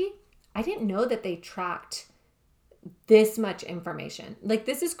didn't know that they tracked this much information. Like,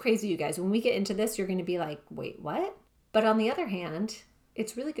 this is crazy, you guys. When we get into this, you're going to be like, wait, what? But on the other hand,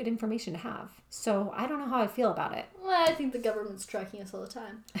 it's really good information to have. So I don't know how I feel about it. Well, I think the government's tracking us all the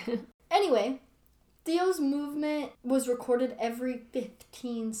time. Anyway, Theo's movement was recorded every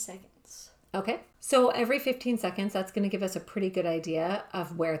 15 seconds. Okay. So every 15 seconds, that's going to give us a pretty good idea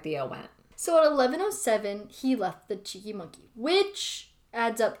of where Theo went. So at 11:07, he left the Cheeky Monkey, which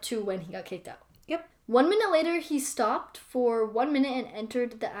adds up to when he got kicked out. Yep. 1 minute later, he stopped for 1 minute and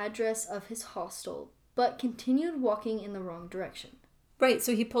entered the address of his hostel, but continued walking in the wrong direction. Right.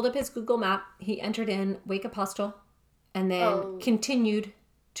 So he pulled up his Google map. He entered in Wake Up Hostel and then continued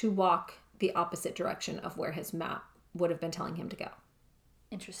to walk the opposite direction of where his map would have been telling him to go.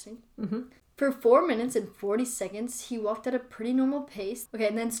 Interesting. Mm-hmm. For 4 minutes and 40 seconds, he walked at a pretty normal pace. Okay,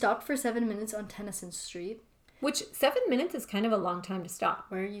 and then stopped for 7 minutes on Tennyson Street. Which 7 minutes is kind of a long time to stop.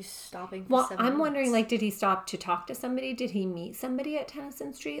 Where are you stopping for Well, 7 I'm minutes? wondering, like, did he stop to talk to somebody? Did he meet somebody at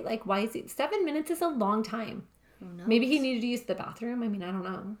Tennyson Street? Like, why is he... 7 minutes is a long time. Who knows? Maybe he needed to use the bathroom. I mean, I don't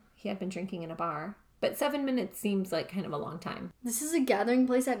know. He had been drinking in a bar. But 7 minutes seems like kind of a long time. This is a gathering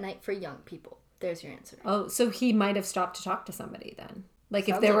place at night for young people. There's your answer. Oh, so he might have stopped to talk to somebody then. Like,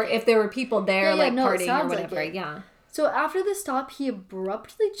 Sounds if there were people there, Yeah, like, no, it partying or sounds like whatever. it. Yeah. So after the stop, he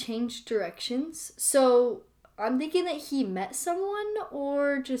abruptly changed directions. So I'm thinking that he met someone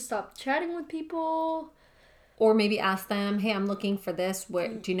or just stopped chatting with people. Or maybe ask them, hey, I'm looking for this. Where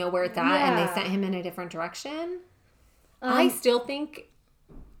do you know where it's at? And they Yeah. sent him in a different direction. I still think...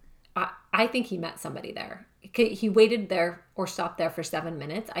 I think he met somebody there. He waited there or stopped there for 7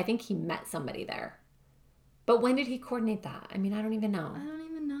 minutes. I think he met somebody there. But when did he coordinate that? I mean, I don't even know. I don't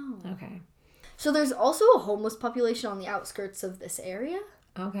even know. Okay. So there's also a homeless population on the outskirts of this area.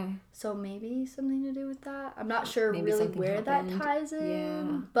 Okay. So maybe something to do with that. I'm not sure Maybe really something where happened. that ties in.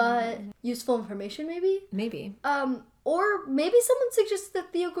 Yeah. But useful information maybe. Maybe. Or maybe someone suggested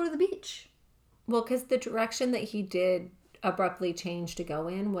that Theo go to the beach. Well, because the direction that he did abruptly change to go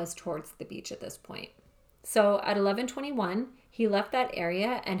in was towards the beach at this point. So at 11:21, he left that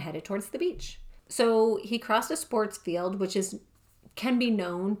area and headed towards the beach. So he crossed a sports field, which can be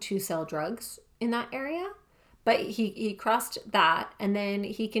known to sell drugs in that area. But he crossed that, and then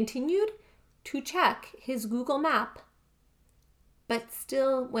he continued to check his Google map, but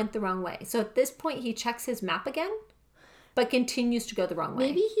still went the wrong way. So at this point, he checks his map again, but continues to go the wrong way.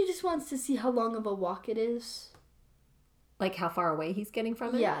 Maybe he just wants to see how long of a walk it is. Like how far away he's getting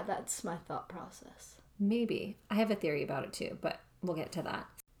from it? Yeah, that's my thought process. Maybe. I have a theory about it too, but we'll get to that.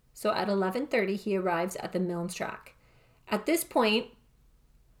 So at 11:30, he arrives at the Milnes track. At this point,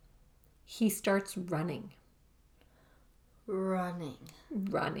 he starts running. Running.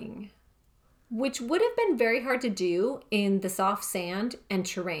 Which would have been very hard to do in the soft sand and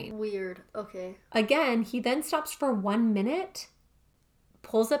terrain. Weird. Okay. Again, he then stops for 1 minute,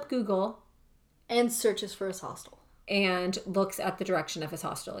 pulls up Google, And searches for his hostel. and looks at the direction of his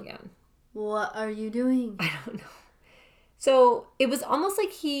hostel again. What are you doing? I don't know. So it was almost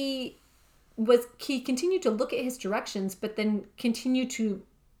like he continued to look at his directions, but then continued to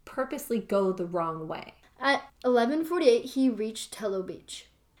purposely go the wrong way. At 11:48, he reached Tello Beach.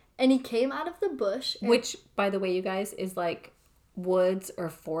 And he came out of the bush. Which, by the way, you guys, is like woods or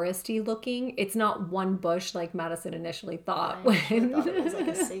foresty looking. It's not one bush like Madison initially thought. I thought it was like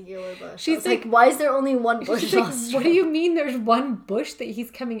a singular bush. She's I was like, why is there only one bush? She's like, what do you mean there's one bush that he's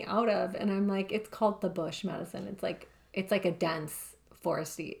coming out of? And I'm like, it's called the bush, Madison. It's like a dense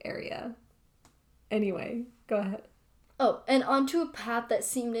foresty area. Anyway, go ahead. Oh, and onto a path that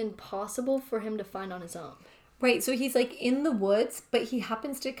seemed impossible for him to find on his own. Right, so he's like in the woods, but he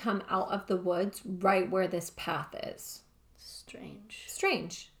happens to come out of the woods right where this path is.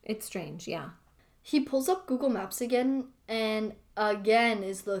 Strange. It's strange, yeah. He pulls up Google Maps again and again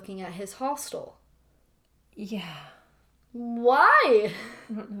is looking at his hostel. Yeah. Why?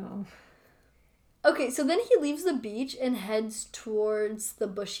 I don't know. Okay, so then he leaves the beach and heads towards the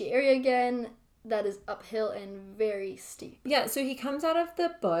bushy area again that is uphill and very steep. Yeah, so he comes out of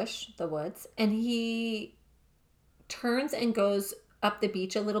the bush, the woods, and he turns and goes up the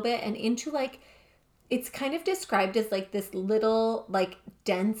beach a little bit and into like, it's kind of described as like this little like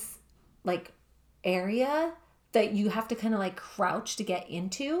dense like area that you have to kind of like crouch to get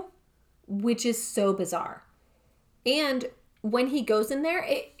into, which is so bizarre. And when he goes in there,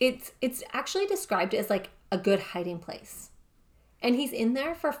 it's actually described as like a good hiding place. And he's in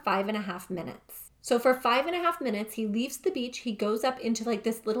there for 5.5 minutes. So for 5.5 minutes, he leaves the beach. He goes up into like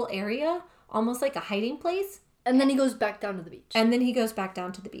this little area, almost like a hiding place. And then he goes back down to the beach. And then he goes back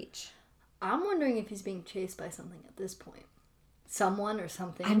down to the beach. I'm wondering if he's being chased by something at this point. Someone or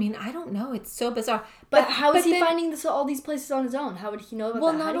something. I mean, I don't know. It's so bizarre. But how is he finding all these places on his own? How would he know about that?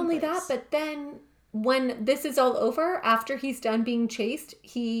 Well, not only that, but then when this is all over, after he's done being chased,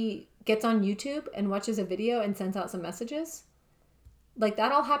 he gets on YouTube and watches a video and sends out some messages. Like,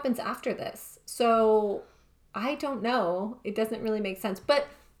 that all happens after this. So, I don't know. It doesn't really make sense. But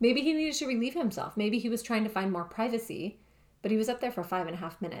maybe he needed to relieve himself. Maybe he was trying to find more privacy. But he was up there for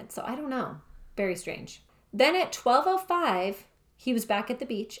 5.5 minutes. So, I don't know. Very strange. Then at 12:05, he was back at the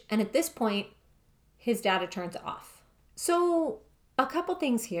beach. And at this point, his data turns off. So, a couple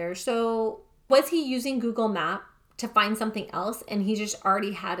things here. So, was he using Google Map to find something else and he just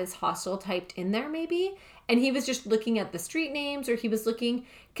already had his hostel typed in there maybe? And he was just looking at the street names, or he was looking,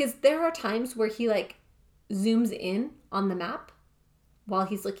 because there are times where he like zooms in on the map while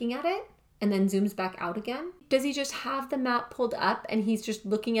he's looking at it and then zooms back out again. Does he just have the map pulled up and he's just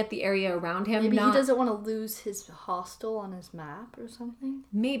looking at the area around him? Maybe he doesn't want to lose his hostel on his map or something.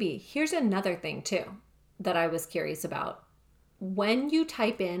 Maybe. Here's another thing too that I was curious about. When you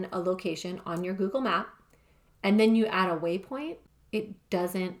type in a location on your Google map and then you add a waypoint, it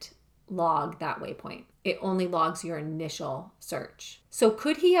doesn't log that waypoint. It only logs your initial search. So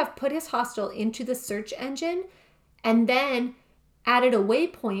could he have put his hostel into the search engine and then added a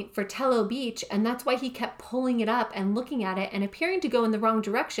waypoint for Tello Beach, and that's why he kept pulling it up and looking at it and appearing to go in the wrong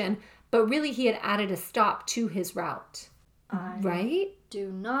direction, but really he had added a stop to his route. Right?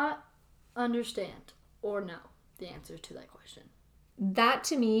 Do not understand or know the answer to that question. That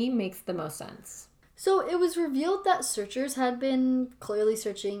to me makes the most sense. So it was revealed that searchers had been clearly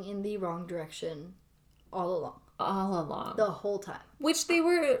searching in the wrong direction all along. The whole time. Which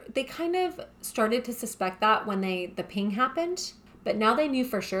they kind of started to suspect that when the ping happened, but now they knew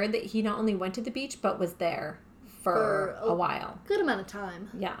for sure that he not only went to the beach but was there for a while. Good amount of time.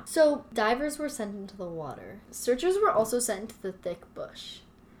 Yeah. So divers were sent into the water. Searchers were also sent into the thick bush.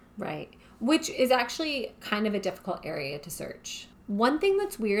 Right. Which is actually kind of a difficult area to search. One thing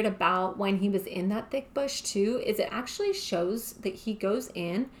that's weird about when he was in that thick bush too is it actually shows that he goes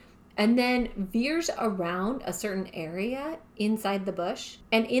in and then veers around a certain area inside the bush.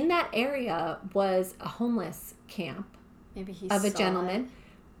 And in that area was a homeless camp. Maybe he of a saw gentleman. it.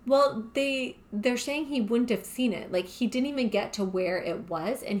 Well, they're saying he wouldn't have seen it. Like, he didn't even get to where it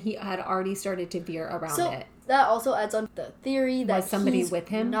was, and he had already started to veer around it. That also adds on the theory that Was somebody he's with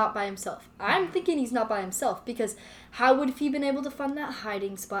him? not by himself. I'm thinking he's not by himself, because how would he been able to find that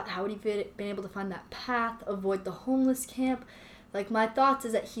hiding spot? How would he been able to find that path, avoid the homeless camp? Like, my thoughts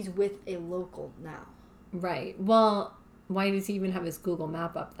is that he's with a local now. Right. Well, why does he even have his Google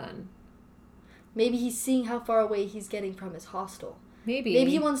map up then? Maybe he's seeing how far away he's getting from his hostel. Maybe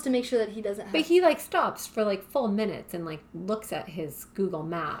he wants to make sure that he doesn't have... But he, like, stops for, like, full minutes and, like, looks at his Google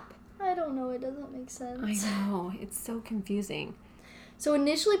map. I don't know. It doesn't make sense. I know. It's so confusing. So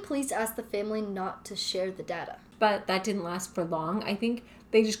initially, police asked the family not to share the data. But that didn't last for long. I think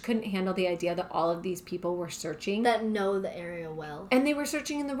they just couldn't handle the idea that all of these people were searching. That know the area well. And they were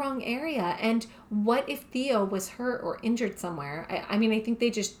searching in the wrong area. And what if Theo was hurt or injured somewhere? I mean, I think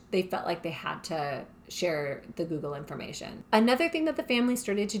they felt like they had to share the Google information. Another thing that the family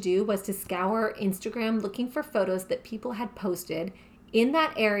started to do was to scour Instagram looking for photos that people had posted in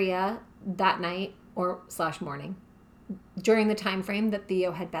that area that night or / morning during the time frame that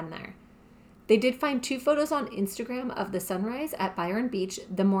Theo had been there. They did find 2 photos on Instagram of the sunrise at Byron Beach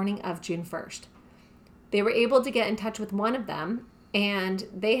the morning of June 1st. They were able to get in touch with one of them, and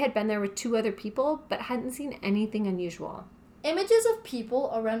they had been there with 2 other people but hadn't seen anything unusual. Images of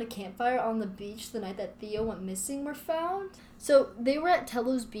people around a campfire on the beach the night that Theo went missing were found. So they were at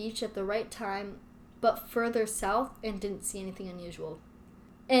Tello's Beach at the right time, but further south, and didn't see anything unusual.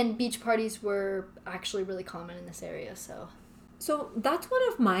 And beach parties were actually really common in this area, so... So that's one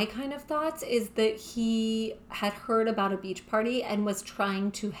of my kind of thoughts, is that he had heard about a beach party and was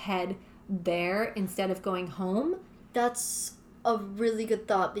trying to head there instead of going home. That's a really good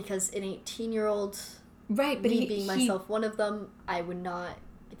thought because an 18-year-old, right, but me being myself one of them, I would not,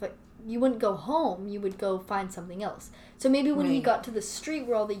 you wouldn't go home, you would go find something else. So maybe when he Right. got to the street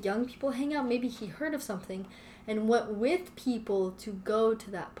where all the young people hang out, maybe he heard of something and went with people to go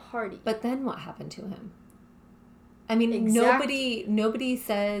to that party. But then what happened to him? I mean, Exact- nobody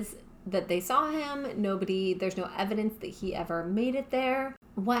says that they saw him. There's no evidence that he ever made it there.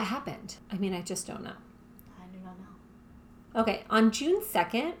 What happened? I mean, I just don't know. I do not know. Okay, on June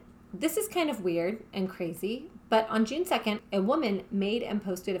 2nd, this is kind of weird and crazy, but on June 2nd, a woman made and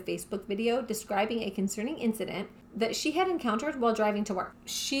posted a Facebook video describing a concerning incident that she had encountered while driving to work.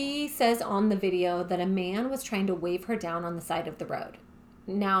 She says on the video that a man was trying to wave her down on the side of the road.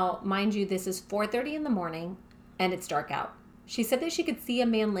 Now, mind you, this is 4:30 in the morning and it's dark out. She said that she could see a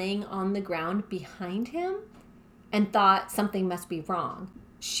man laying on the ground behind him and thought something must be wrong.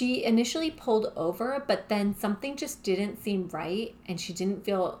 She initially pulled over, but then something just didn't seem right, and she didn't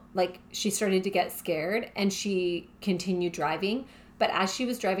feel like, she started to get scared, and she continued driving. But as she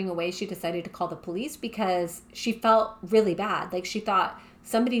was driving away, she decided to call the police because she felt really bad. Like, she thought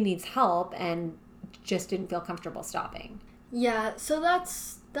somebody needs help and just didn't feel comfortable stopping. Yeah, so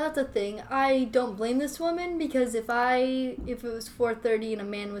that's a thing. I don't blame this woman because if it was 4:30 and a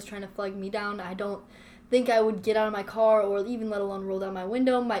man was trying to flag me down, I don't think I would get out of my car or even let alone roll down my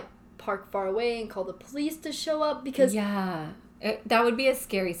window. Might park far away and call the police to show up because Yeah, that would be a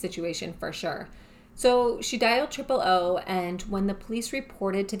scary situation for sure. So she dialed 000, and when the police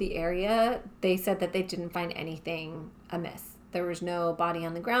reported to the area, they said that they didn't find anything amiss. There was no body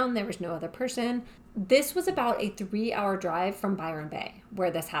on the ground. There was no other person. This was about a 3-hour drive from Byron Bay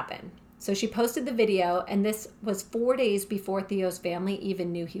where this happened. So she posted the video, and this was 4 days before Theo's family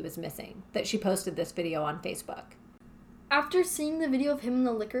even knew he was missing, that she posted this video on Facebook. after seeing the video of him in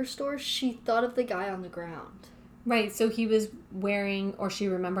the liquor store, she thought of the guy on the ground. Right, so he was wearing, or she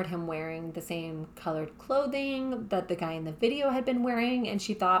remembered him wearing the same colored clothing that the guy in the video had been wearing, and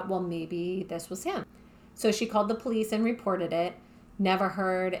she thought, well, maybe this was him. So she called the police and reported it, never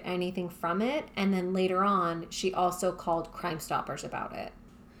heard anything from it, and then later on, she also called Crime Stoppers about it.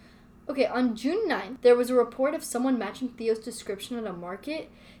 Okay, on June 9th, there was a report of someone matching Theo's description at a market.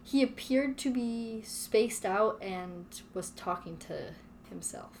 He appeared to be spaced out and was talking to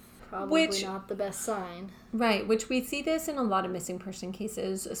himself. Probably not the best sign. Right, which we see this in a lot of missing person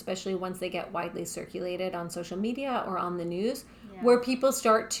cases, especially once they get widely circulated on social media or on the news, where people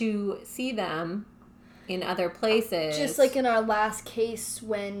start to see them in other places. Just like in our last case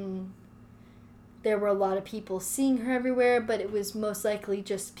when there were a lot of people seeing her everywhere, but it was most likely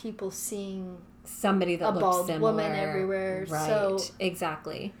just people seeing somebody that a looked bald similar. woman everywhere. Right, So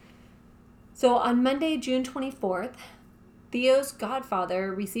exactly. So on Monday, June 24th, Theo's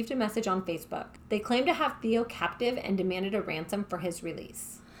godfather received a message on Facebook. They claimed to have Theo captive and demanded a ransom for his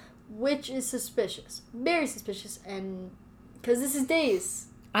release. which is suspicious. Very suspicious, and because this is days.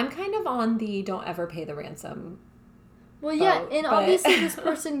 I'm kind of on the don't ever pay the ransom. Well, yeah, boat, and but- obviously this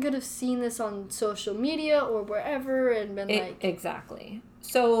person could have seen this on social media or wherever and been like... Exactly.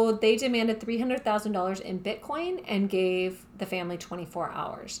 So they demanded $300,000 in Bitcoin and gave the family 24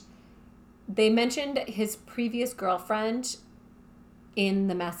 hours. They mentioned his previous girlfriend in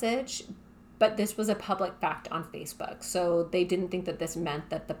the message, but this was a public fact on Facebook, so they didn't think that this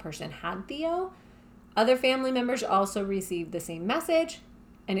meant that the person had Theo. Other family members also received the same message,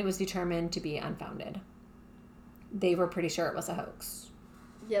 and it was determined to be unfounded. They were pretty sure it was a hoax.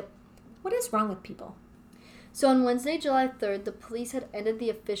 Yep. What is wrong with people? So on Wednesday, July 3rd, the police had ended the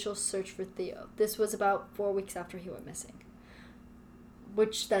official search for Theo. This was about 4 weeks after he went missing.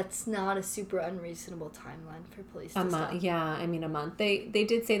 Which, that's not a super unreasonable timeline for police to stop. Yeah, I mean a month. They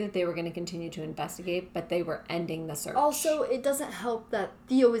did say that they were going to continue to investigate, but they were ending the search. Also, it doesn't help that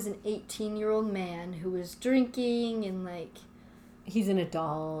Theo is an 18-year-old man who was drinking and like... He's an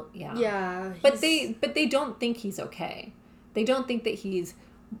adult, yeah. Yeah. But they don't think he's okay. They don't think that he's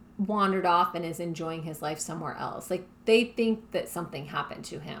wandered off and is enjoying his life somewhere else. Like, they think that something happened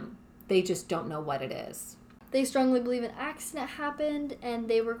to him. They just don't know what it is. They strongly believe an accident happened and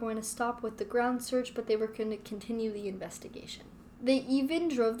they were going to stop with the ground search, but they were going to continue the investigation. They even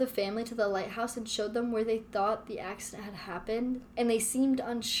drove the family to the lighthouse and showed them where they thought the accident had happened, and they seemed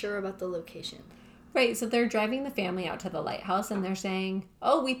unsure about the location. Right, so they're driving the family out to the lighthouse and they're saying,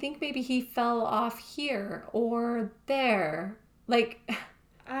 oh, we think maybe he fell off here or there. Like...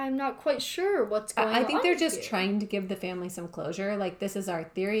 I'm not quite sure what's going on. I think they're just here. trying to give the family some closure. Like, this is our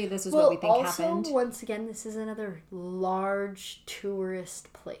theory. This is what we think happened. Once again, this is another large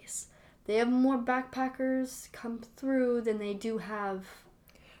tourist place. They have more backpackers come through than they do have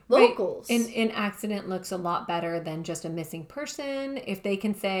locals. Right. An accident looks a lot better than just a missing person. If they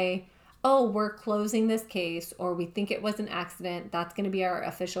can say, oh, we're closing this case, or we think it was an accident, that's going to be our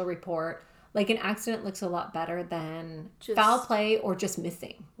official report. Like, an accident looks a lot better than foul play or just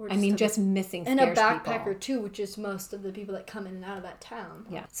missing. Just missing and scares a backpacker people. too, which is most of the people that come in and out of that town.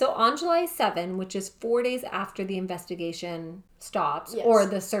 Yeah. So on July 7, which is 4 days after the investigation stops, Yes. or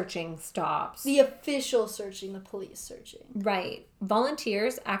the searching stops. The official searching, the police searching. Right.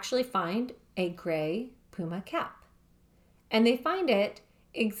 Volunteers actually find a gray Puma cap. And they find it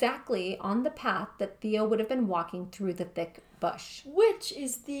exactly on the path that Theo would have been walking through the thick bush. Which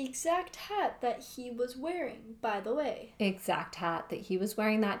is the exact hat that he was wearing, by the way. Exact hat that he was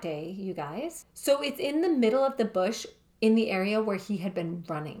wearing that day, you guys. So it's in the middle of the bush in the area where he had been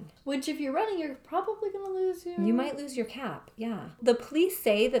running. Which, if you're running, you're probably going to lose your... You might lose your cap, yeah. The police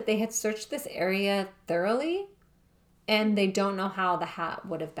say that they had searched this area thoroughly, and they don't know how the hat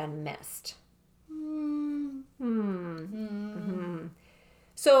would have been missed.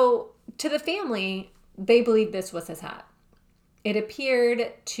 So, to the family, they believe this was his hat. It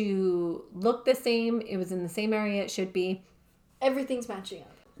appeared to look the same. It was in the same area it should be. Everything's matching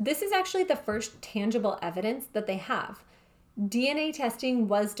up. This is actually the first tangible evidence that they have. DNA testing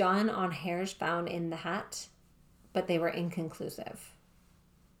was done on hairs found in the hat, but they were inconclusive.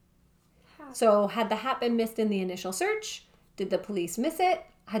 So, had the hat been missed in the initial search? Did the police miss it?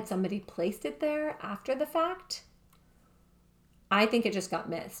 Had somebody placed it there after the fact? I think it just got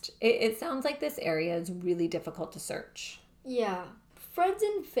missed. It sounds like this area is really difficult to search. Yeah. Friends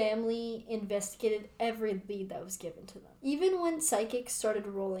and family investigated every lead that was given to them, even when psychics started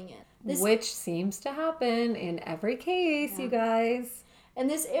rolling in. Which seems to happen in every case, you guys. And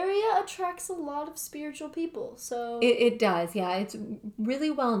this area attracts a lot of spiritual people, so... It does, yeah. It's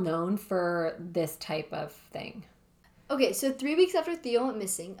really well known for this type of thing. Okay, so 3 weeks after Theo went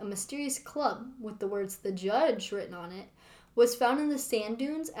missing, a mysterious club with the words "The Judge" written on it was found in the sand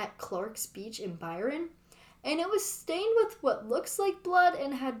dunes at Clark's Beach in Byron. And it was stained with what looks like blood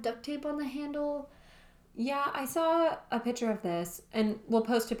and had duct tape on the handle. Yeah, I saw a picture of this, and we'll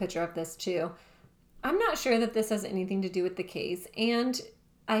post a picture of this too. I'm not sure that this has anything to do with the case, and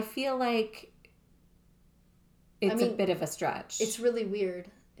I feel like it's a bit of a stretch. It's really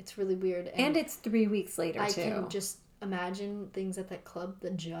weird. And it's 3 weeks later, too. I can just imagine things at that club the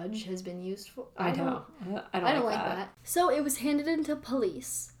Judge has been used for. I don't like that. So it was handed into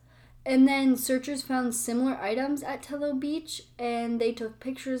police. And then searchers found similar items at Tello Beach, and they took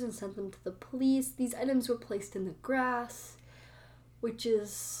pictures and sent them to the police. These items were placed in the grass, which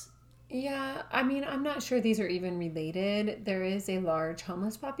is... Yeah, I'm not sure these are even related. There is a large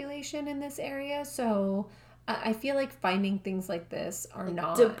homeless population in this area, so I feel like finding things like this are like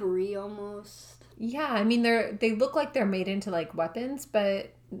not... debris almost. Yeah, they look like they're made into like weapons,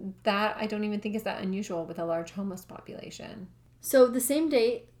 but that I don't even think is that unusual with a large homeless population. So the same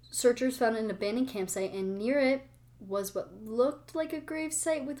day, searchers found an abandoned campsite, and near it was what looked like a grave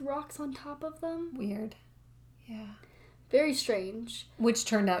site with rocks on top of them. Weird. Yeah. Very strange. Which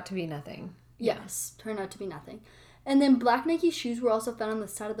turned out to be nothing. Yes, turned out to be nothing. And then black Nike shoes were also found on the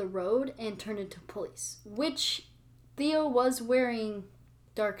side of the road and turned into police, which Theo was wearing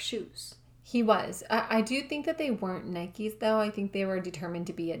dark shoes. He was. I do think that they weren't Nikes, though. I think they were determined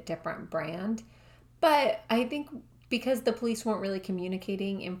to be a different brand. But I think because the police weren't really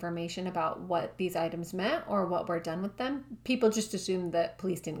communicating information about what these items meant or what were done with them, people just assumed that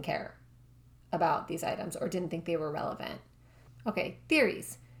police didn't care about these items or didn't think they were relevant. Okay,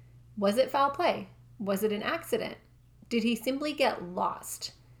 theories. Was it foul play? Was it an accident? Did he simply get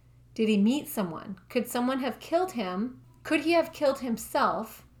lost? Did he meet someone? Could someone have killed him? Could he have killed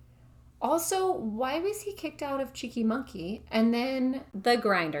himself? Also, why was he kicked out of Cheeky Monkey? And then the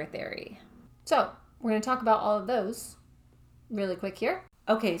grinder theory. So, we're going to talk about all of those really quick here.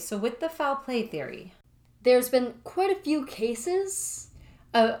 Okay, so with the foul play theory, there's been quite a few cases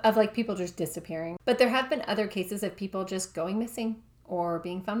of like people just disappearing. But there have been other cases of people just going missing or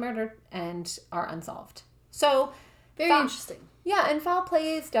being found murdered and are unsolved. So, very interesting. Yeah, and foul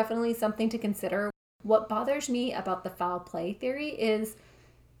play is definitely something to consider. What bothers me about the foul play theory is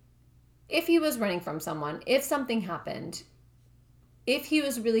if he was running from someone, if something happened, if he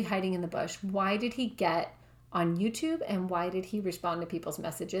was really hiding in the bush, why did he get on YouTube and why did he respond to people's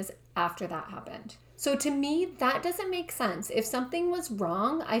messages after that happened? So to me, that doesn't make sense. If something was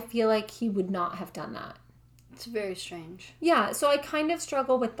wrong, I feel like he would not have done that. It's very strange. Yeah, so I kind of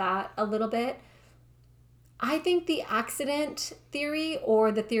struggle with that a little bit. I think the accident theory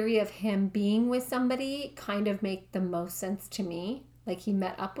or the theory of him being with somebody kind of make the most sense to me. Like he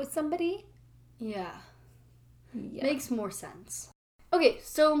met up with somebody. Yeah. Makes more sense. Okay,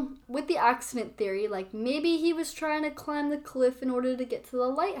 so with the accident theory, like maybe he was trying to climb the cliff in order to get to the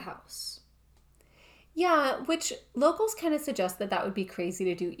lighthouse. Yeah, which locals kind of suggest that that would be crazy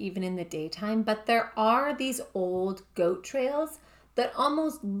to do even in the daytime, but there are these old goat trails that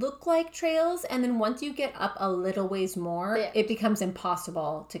almost look like trails, and then once you get up a little ways more, it becomes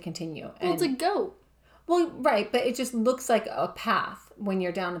impossible to continue. Well, it's a goat. Well, right, but it just looks like a path when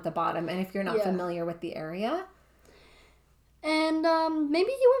you're down at the bottom, and if you're not familiar with the area. And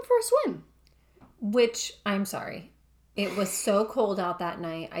maybe he went for a swim. Which, I'm sorry, it was so cold out that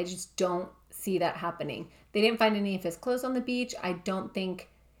night. I just don't see that happening. They didn't find any of his clothes on the beach. I don't think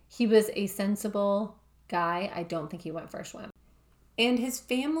he was a sensible guy. I don't think he went for a swim. And his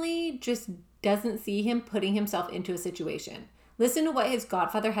family just doesn't see him putting himself into a situation. Listen to what his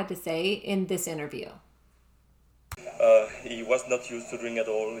godfather had to say in this interview. He was not used to drink at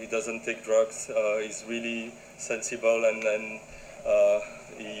all. He doesn't take drugs. He's really sensible, and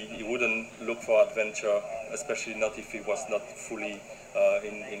he wouldn't look for adventure, especially not if he was not fully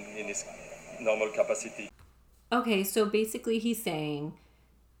in his normal capacity. Okay, so basically he's saying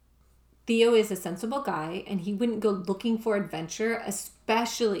Theo is a sensible guy and he wouldn't go looking for adventure,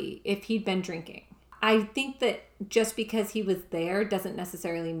 especially if he'd been drinking. I think that just because he was there doesn't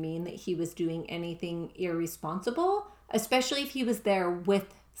necessarily mean that he was doing anything irresponsible, especially if he was there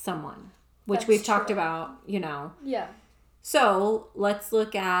with someone, which we've talked about, Yeah. So let's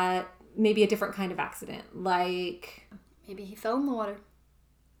look at maybe a different kind of accident, like... Maybe he fell in the water.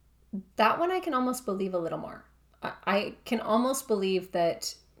 That one I can almost believe a little more. I can almost believe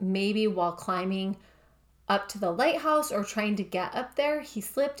that maybe while climbing up to the lighthouse or trying to get up there, he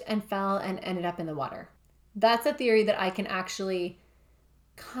slipped and fell and ended up in the water. That's a theory that I can actually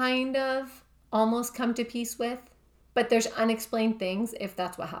kind of almost come to peace with, but there's unexplained things if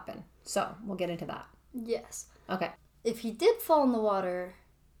that's what happened. So we'll get into that. Yes. Okay. If he did fall in the water,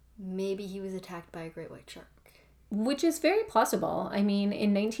 maybe he was attacked by a great white shark. Which is very plausible. I mean,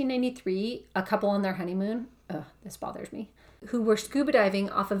 in 1993, a couple on their honeymoon, this bothers me, who were scuba diving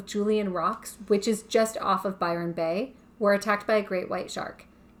off of Julian Rocks, which is just off of Byron Bay, were attacked by a great white shark.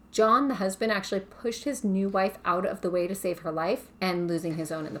 John, the husband, actually pushed his new wife out of the way to save her life and losing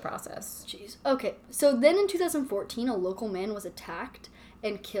his own in the process. Jeez. Okay, so then in 2014, a local man was attacked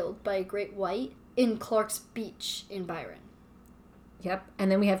and killed by a great white in Clark's Beach in Byron. Yep. And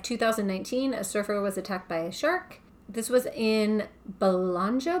then we have 2019, a surfer was attacked by a shark. This was in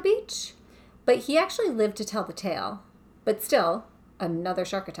Belonjo Beach, but he actually lived to tell the tale. But still, another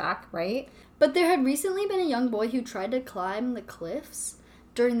shark attack, right? But there had recently been a young boy who tried to climb the cliffs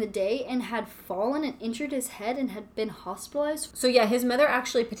during the day and had fallen and injured his head and had been hospitalized. So yeah, his mother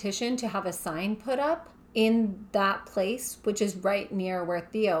actually petitioned to have a sign put up in that place, which is right near where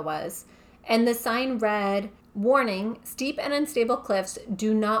Theo was. And the sign read, "Warning, steep and unstable cliffs,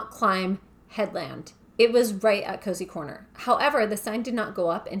 do not climb headland." It was right at Cozy Corner. However, the sign did not go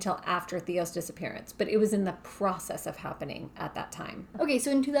up until after Theo's disappearance, but it was in the process of happening at that time. Okay,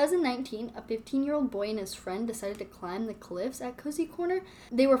 so in 2019, a 15-year-old boy and his friend decided to climb the cliffs at Cozy Corner.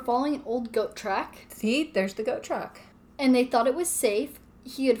 They were following an old goat track. See, there's the goat track. And they thought it was safe.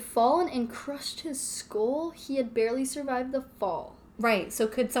 He had fallen and crushed his skull. He had barely survived the fall. Right, so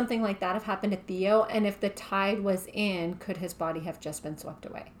could something like that have happened to Theo? And if the tide was in, could his body have just been swept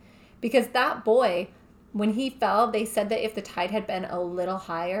away? Because that boy, when he fell, they said that if the tide had been a little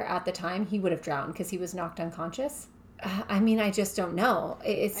higher at the time, he would have drowned because he was knocked unconscious. I mean, I just don't know.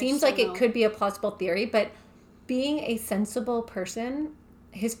 It seems like it could be a plausible theory, but being a sensible person,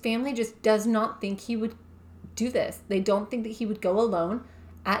 his family just does not think he would do this. They don't think that he would go alone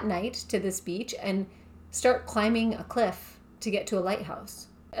at night to this beach and start climbing a cliff to get to a lighthouse.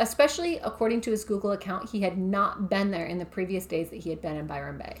 Especially according to his Google account, he had not been there in the previous days that he had been in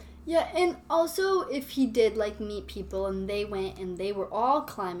Byron Bay. Yeah, and also if he did meet people and they went and they were all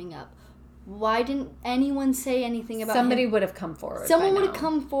climbing up, why didn't anyone say anything about Somebody him? would have come forward. Someone would have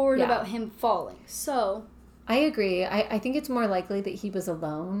come forward Yeah. about him falling. So I agree. I think it's more likely that he was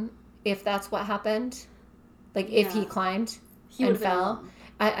alone if that's what happened. Like if he climbed he and would have been fell. alone.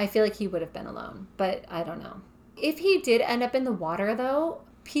 I feel like he would have been alone, but I don't know. If he did end up in the water though,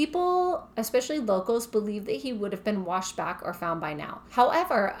 people, especially locals, believe that he would have been washed back or found by now.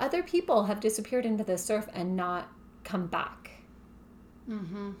 However, other people have disappeared into the surf and not come back.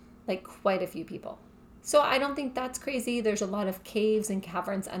 Mm-hmm. Like quite a few people. So I don't think that's crazy. There's a lot of caves and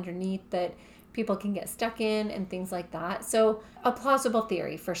caverns underneath that people can get stuck in and things like that. So a plausible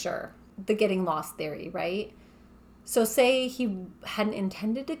theory for sure. The getting lost theory, right? So say he hadn't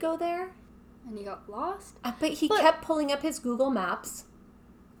intended to go there. And he got lost? But he kept pulling up his Google Maps.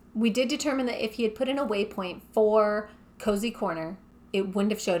 We did determine that if he had put in a waypoint for Cozy Corner, it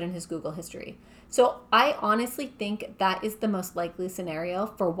wouldn't have showed in his Google history. So I honestly think that is the most likely scenario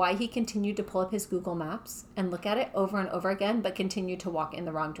for why he continued to pull up his Google Maps and look at it over and over again, but continued to walk in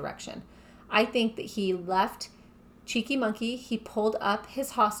the wrong direction. I think that he left Cheeky Monkey, he pulled up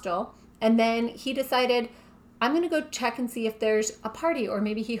his hostel, and then he decided, I'm going to go check and see if there's a party, or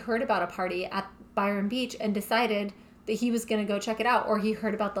maybe he heard about a party at Byron Beach and decided that he was going to go check it out, or he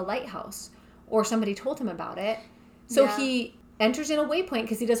heard about the lighthouse, or somebody told him about it. So he enters in a waypoint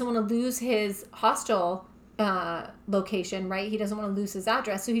because he doesn't want to lose his hostel location, right? He doesn't want to lose his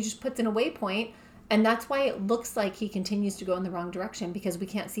address. So he just puts in a waypoint. And that's why it looks like he continues to go in the wrong direction, because we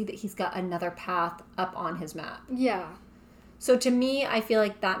can't see that he's got another path up on his map. Yeah. So to me, I feel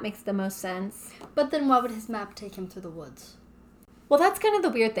like that makes the most sense. But then why would his map take him through the woods? Well, that's kind of the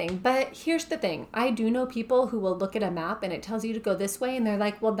weird thing. But here's the thing. I do know people who will look at a map and it tells you to go this way. And they're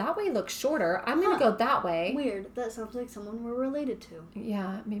like, well, that way looks shorter. I'm going to go that way. Weird. That sounds like someone we're related to.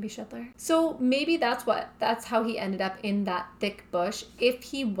 Yeah, maybe Shetler. So maybe that's how he ended up in that thick bush if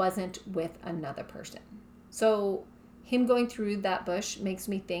he wasn't with another person. So him going through that bush makes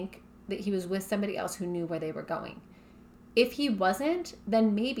me think that he was with somebody else who knew where they were going. If he wasn't,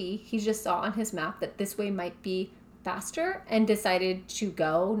 then maybe he just saw on his map that this way might be faster and decided to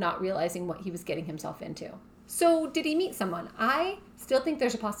go, not realizing what he was getting himself into. So did he meet someone? I still think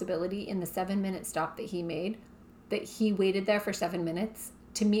there's a possibility in the 7-minute stop that he made that he waited there for 7 minutes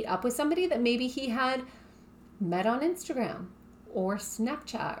to meet up with somebody that maybe he had met on Instagram or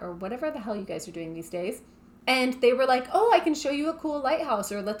Snapchat or whatever the hell you guys are doing these days. And they were like, oh, I can show you a cool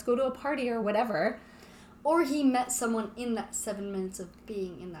lighthouse, or let's go to a party or whatever. Or he met someone in that 7 minutes of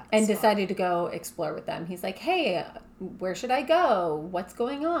being in that and spot. decided to go explore with them. He's like, hey, where should I go? What's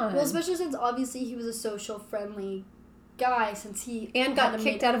going on? Well, especially since obviously he was a social, friendly guy, since he... And got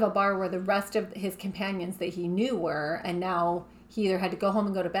kicked out of a bar where the rest of his companions that he knew were, and now he either had to go home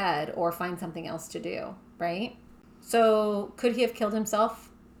and go to bed or find something else to do, right? So could he have killed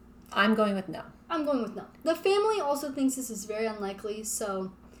himself? I'm going with no. I'm going with no. The family also thinks this is very unlikely,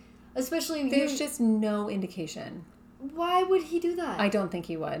 so... Especially... There's just no indication. Why would he do that? I don't think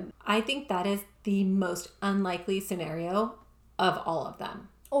he would. I think that is the most unlikely scenario of all of them.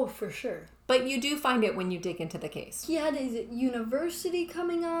 Oh, for sure. But you do find it when you dig into the case. He had his university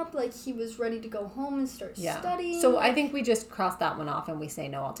coming up, like he was ready to go home and start studying. So I think we just cross that one off and we say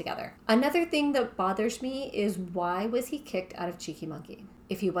no altogether. Another thing that bothers me is, why was he kicked out of Cheeky Monkey?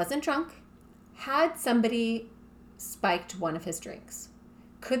 If he wasn't drunk, had somebody spiked one of his drinks,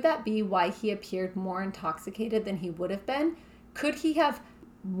 could that be why he appeared more intoxicated than he would have been? Could he have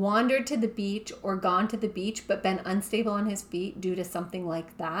wandered to the beach or gone to the beach but been unstable on his feet due to something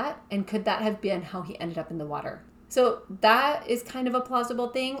like that? And could that have been how he ended up in the water? So that is kind of a plausible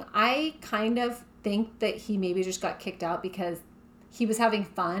thing. I kind of think that he maybe just got kicked out because he was having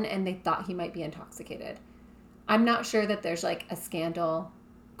fun and they thought he might be intoxicated. I'm not sure that there's like a scandal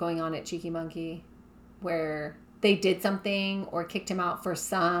going on at Cheeky Monkey where they did something or kicked him out for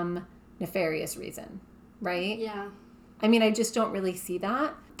some nefarious reason, right? Yeah. I mean, I just don't really see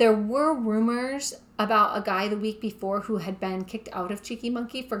that. There were rumors about a guy the week before who had been kicked out of Cheeky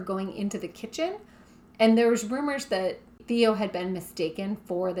Monkey for going into the kitchen. And there was rumors that Theo had been mistaken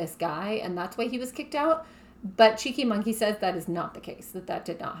for this guy, and that's why he was kicked out. But Cheeky Monkey says that is not the case, that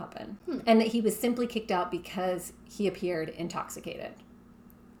did not happen. And that he was simply kicked out because he appeared intoxicated,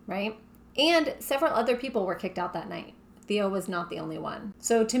 right? And several other people were kicked out that night. Theo was not the only one.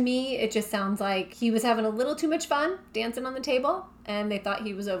 So to me, it just sounds like he was having a little too much fun dancing on the table, and they thought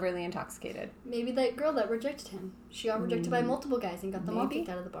he was overly intoxicated. Maybe that girl that rejected him. She got rejected by multiple guys and got them all kicked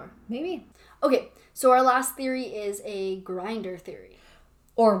out of the bar. Maybe. Okay, so our last theory is a grinder theory.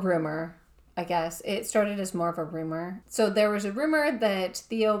 Or rumor, I guess. It started as more of a rumor. So there was a rumor that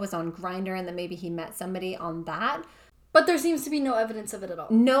Theo was on Grindr and that maybe he met somebody on that. But there seems to be no evidence of it at all.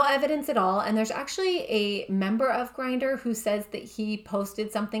 No evidence at all. And there's actually a member of Grindr who says that he posted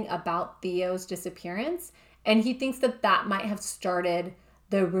something about Theo's disappearance. And he thinks that that might have started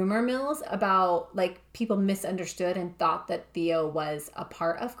the rumor mills about, like, people misunderstood and thought that Theo was a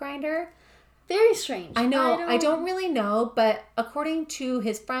part of Grindr. Very strange. I know. I don't really know. But according to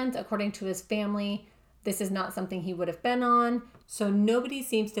his friends, according to his family, this is not something he would have been on. So nobody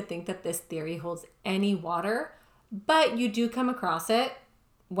seems to think that this theory holds any water. But you do come across it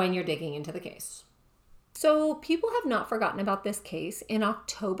when you're digging into the case. So people have not forgotten about this case. In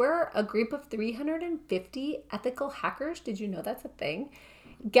October, a group of 350 ethical hackers, did you know that's a thing,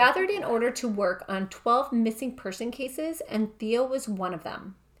 gathered in order to work on 12 missing person cases, and Theo was one of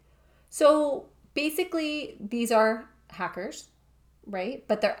them. So basically, these are hackers right?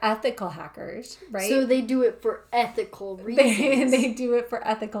 But they're ethical hackers, right? So they do it for ethical reasons. They do it for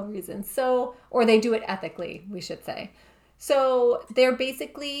ethical reasons. So, or they do it ethically, we should say. So they're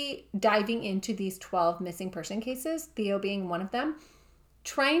basically diving into these 12 missing person cases, Theo being one of them,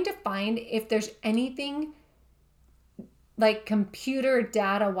 trying to find if there's anything like computer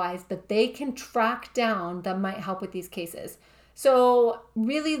data wise that they can track down that might help with these cases. So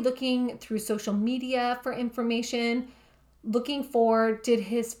really looking through social media for information, looking for, did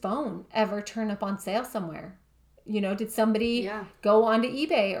his phone ever turn up on sale somewhere? Did somebody go onto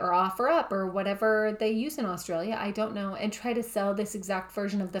eBay or OfferUp or whatever they use in Australia? I don't know. And try to sell this exact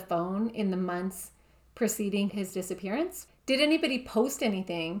version of the phone in the months preceding his disappearance. Did anybody post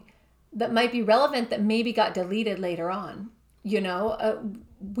anything that might be relevant that maybe got deleted later on?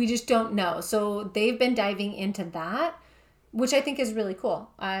 We just don't know. So they've been diving into that, which I think is really cool.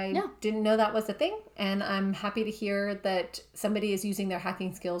 I didn't know that was a thing, and I'm happy to hear that somebody is using their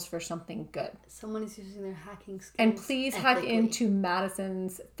hacking skills for something good. Someone is using their hacking skills. And please hack into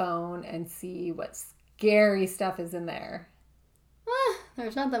Madison's phone and see what scary stuff is in there.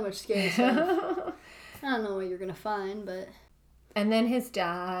 There's not that much scary stuff. I don't know what you're going to find, but... And then his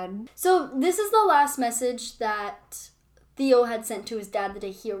dad. So this is the last message that Theo had sent to his dad the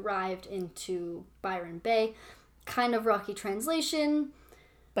day he arrived into Byron Bay. Kind of rocky translation.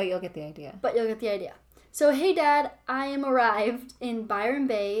 But you'll get the idea. So, hey Dad, I am arrived in Byron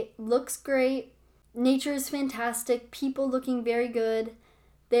Bay. Looks great. Nature is fantastic. People looking very good.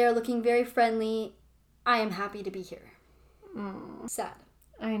 They are looking very friendly. I am happy to be here. Sad.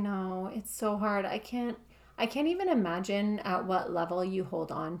 I know. It's so hard. I can't even imagine at what level you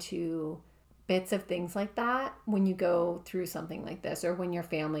hold on to bits of things like that when you go through something like this or when your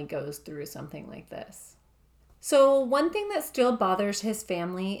family goes through something like this. So one thing that still bothers his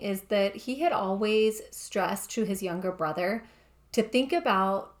family is that he had always stressed to his younger brother to think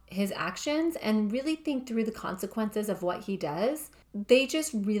about his actions and really think through the consequences of what he does. They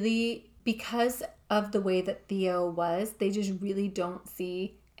just really, because of the way that Theo was, they just really don't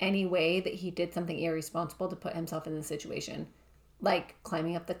see any way that he did something irresponsible to put himself in the situation, like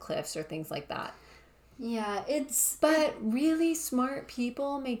climbing up the cliffs or things like that. Yeah, But really smart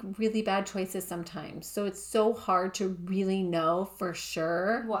people make really bad choices sometimes. So it's so hard to really know for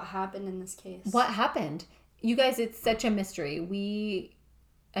sure. What happened in this case? What happened? You guys, it's such a mystery.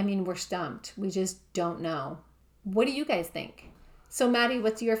 We're stumped. We just don't know. What do you guys think? So Maddie,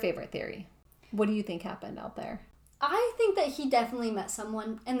 what's your favorite theory? What do you think happened out there? I think that he definitely met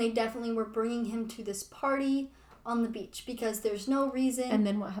someone and they definitely were bringing him to this party on the beach because there's no reason. And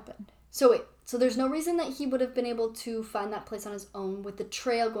then what happened? So there's no reason that he would have been able to find that place on his own with the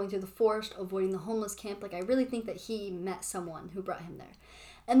trail going through the forest, avoiding the homeless camp. Like, I really think that he met someone who brought him there.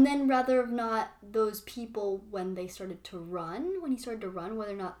 And then rather of not those people when he started to run,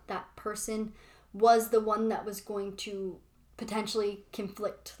 whether or not that person was the one that was going to potentially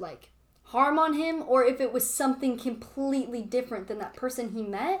conflict, like, harm on him, or if it was something completely different than that person he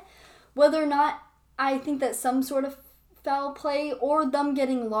met, whether or not I think that some sort of foul play or them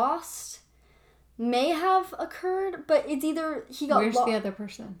getting lost may have occurred, but it's either he got Where's the other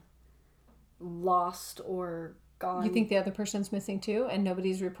person? Lost or gone. You think the other person's missing too and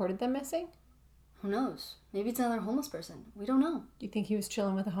nobody's reported them missing? Who knows? Maybe it's another homeless person. We don't know. Do you think he was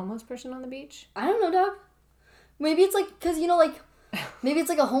chilling with a homeless person on the beach? I don't know, dog. Maybe it's like, because, maybe it's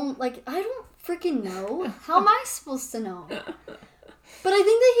like a home, like, I don't freaking know. How am I supposed to know? But I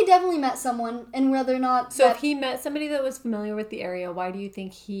think that he definitely met someone, and whether or not... So if he met somebody that was familiar with the area, why do you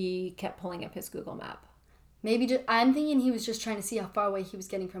think he kept pulling up his Google map? Maybe I'm thinking he was just trying to see how far away he was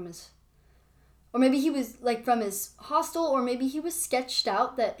getting from his... Or maybe he was, from his hostel, or maybe he was sketched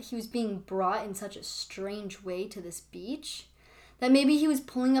out that he was being brought in such a strange way to this beach. That maybe he was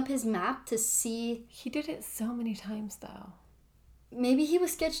pulling up his map to see... He did it so many times, though. Maybe he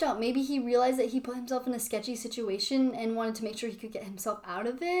was sketched out. Maybe he realized that he put himself in a sketchy situation and wanted to make sure he could get himself out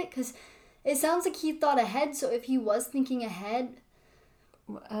of it. Because it sounds like he thought ahead. So if he was thinking ahead...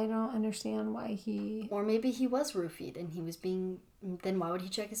 I don't understand why he... Or maybe he was roofied and he was being... Then why would he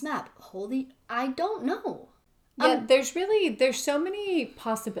check his map? I don't know. Yeah, there's so many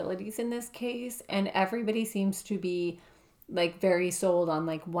possibilities in this case. And everybody seems to be very sold on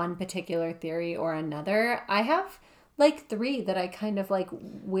one particular theory or another. I have... 3 that I kind of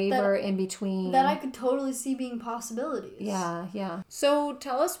waver in between. That I could totally see being possibilities. Yeah. So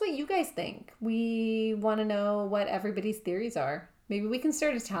tell us what you guys think. We want to know what everybody's theories are. Maybe we can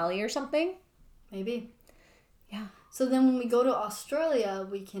start a tally or something. Maybe. Yeah. So then when we go to Australia,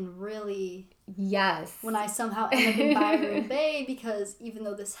 we can really... Yes. When I somehow end up in Byron Bay, because even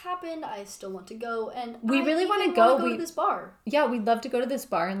though this happened, I still want to go. And we really want to go to this bar. Yeah, we'd love to go to this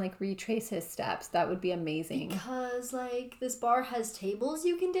bar and like retrace his steps. That would be amazing. Because like this bar has tables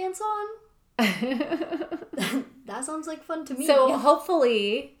you can dance on. That sounds like fun to me. So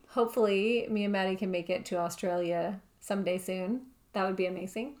hopefully me and Maddie can make it to Australia someday soon. That would be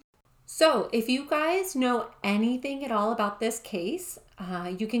amazing. So if you guys know anything at all about this case,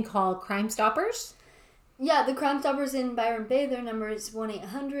 you can call Crime Stoppers. Yeah, the Crime Stoppers in Byron Bay, their number is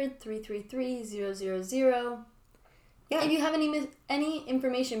 1-800-333-000. Yeah. If you have any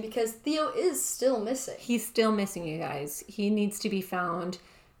information, because Theo is still missing. He's still missing, you guys. He needs to be found.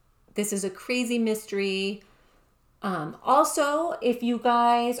 This is a crazy mystery. Also, if you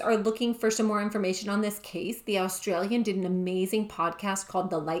guys are looking for some more information on this case, The Australian did an amazing podcast called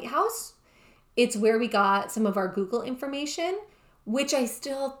The Lighthouse. It's where we got some of our Google information, which I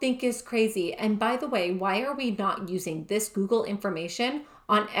still think is crazy. And by the way, why are we not using this Google information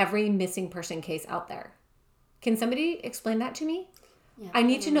on every missing person case out there? Can somebody explain that to me? Yeah, I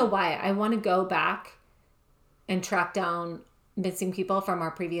need to know why. I want to go back and track down missing people from our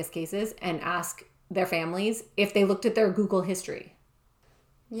previous cases and ask their families if they looked at their Google history.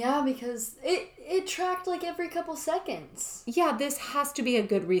 Yeah, because it tracked like every couple seconds. Yeah, this has to be a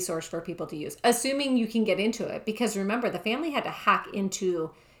good resource for people to use, assuming you can get into it. Because remember, the family had to hack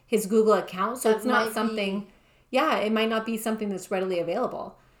into his Google account, so it's not something... Yeah, it might not be something that's readily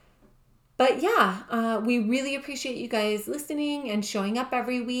available. But yeah, we really appreciate you guys listening and showing up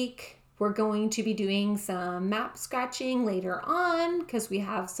every week. We're going to be doing some map scratching later on because we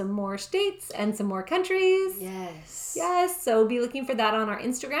have some more states and some more countries. Yes. Yes, so be looking for that on our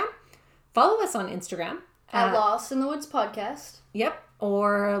Instagram. Follow us on Instagram. At Lost in the Woods Podcast. Yep,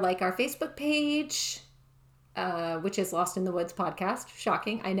 or like our Facebook page, which is Lost in the Woods Podcast.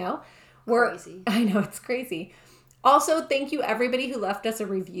 Shocking, I know. Crazy. I know, it's crazy. Also, thank you everybody who left us a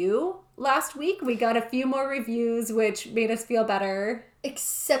review last week. We got a few more reviews, which made us feel better.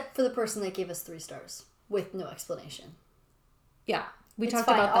 Except for the person that gave us 3 stars with no explanation. Yeah, we talked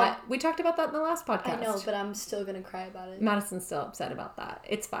about that. We talked about that in the last podcast. I know, but I'm still going to cry about it. Madison's still upset about that.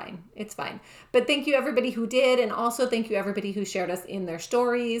 It's fine. It's fine. But thank you everybody who did, and also thank you everybody who shared us in their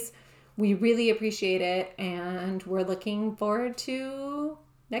stories. We really appreciate it, and we're looking forward to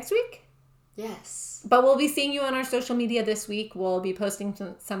next week. Yes. But we'll be seeing you on our social media this week. We'll be posting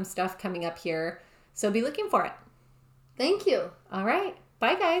some stuff coming up here. So be looking for it. Thank you. All right.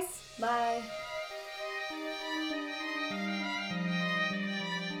 Bye, guys. Bye.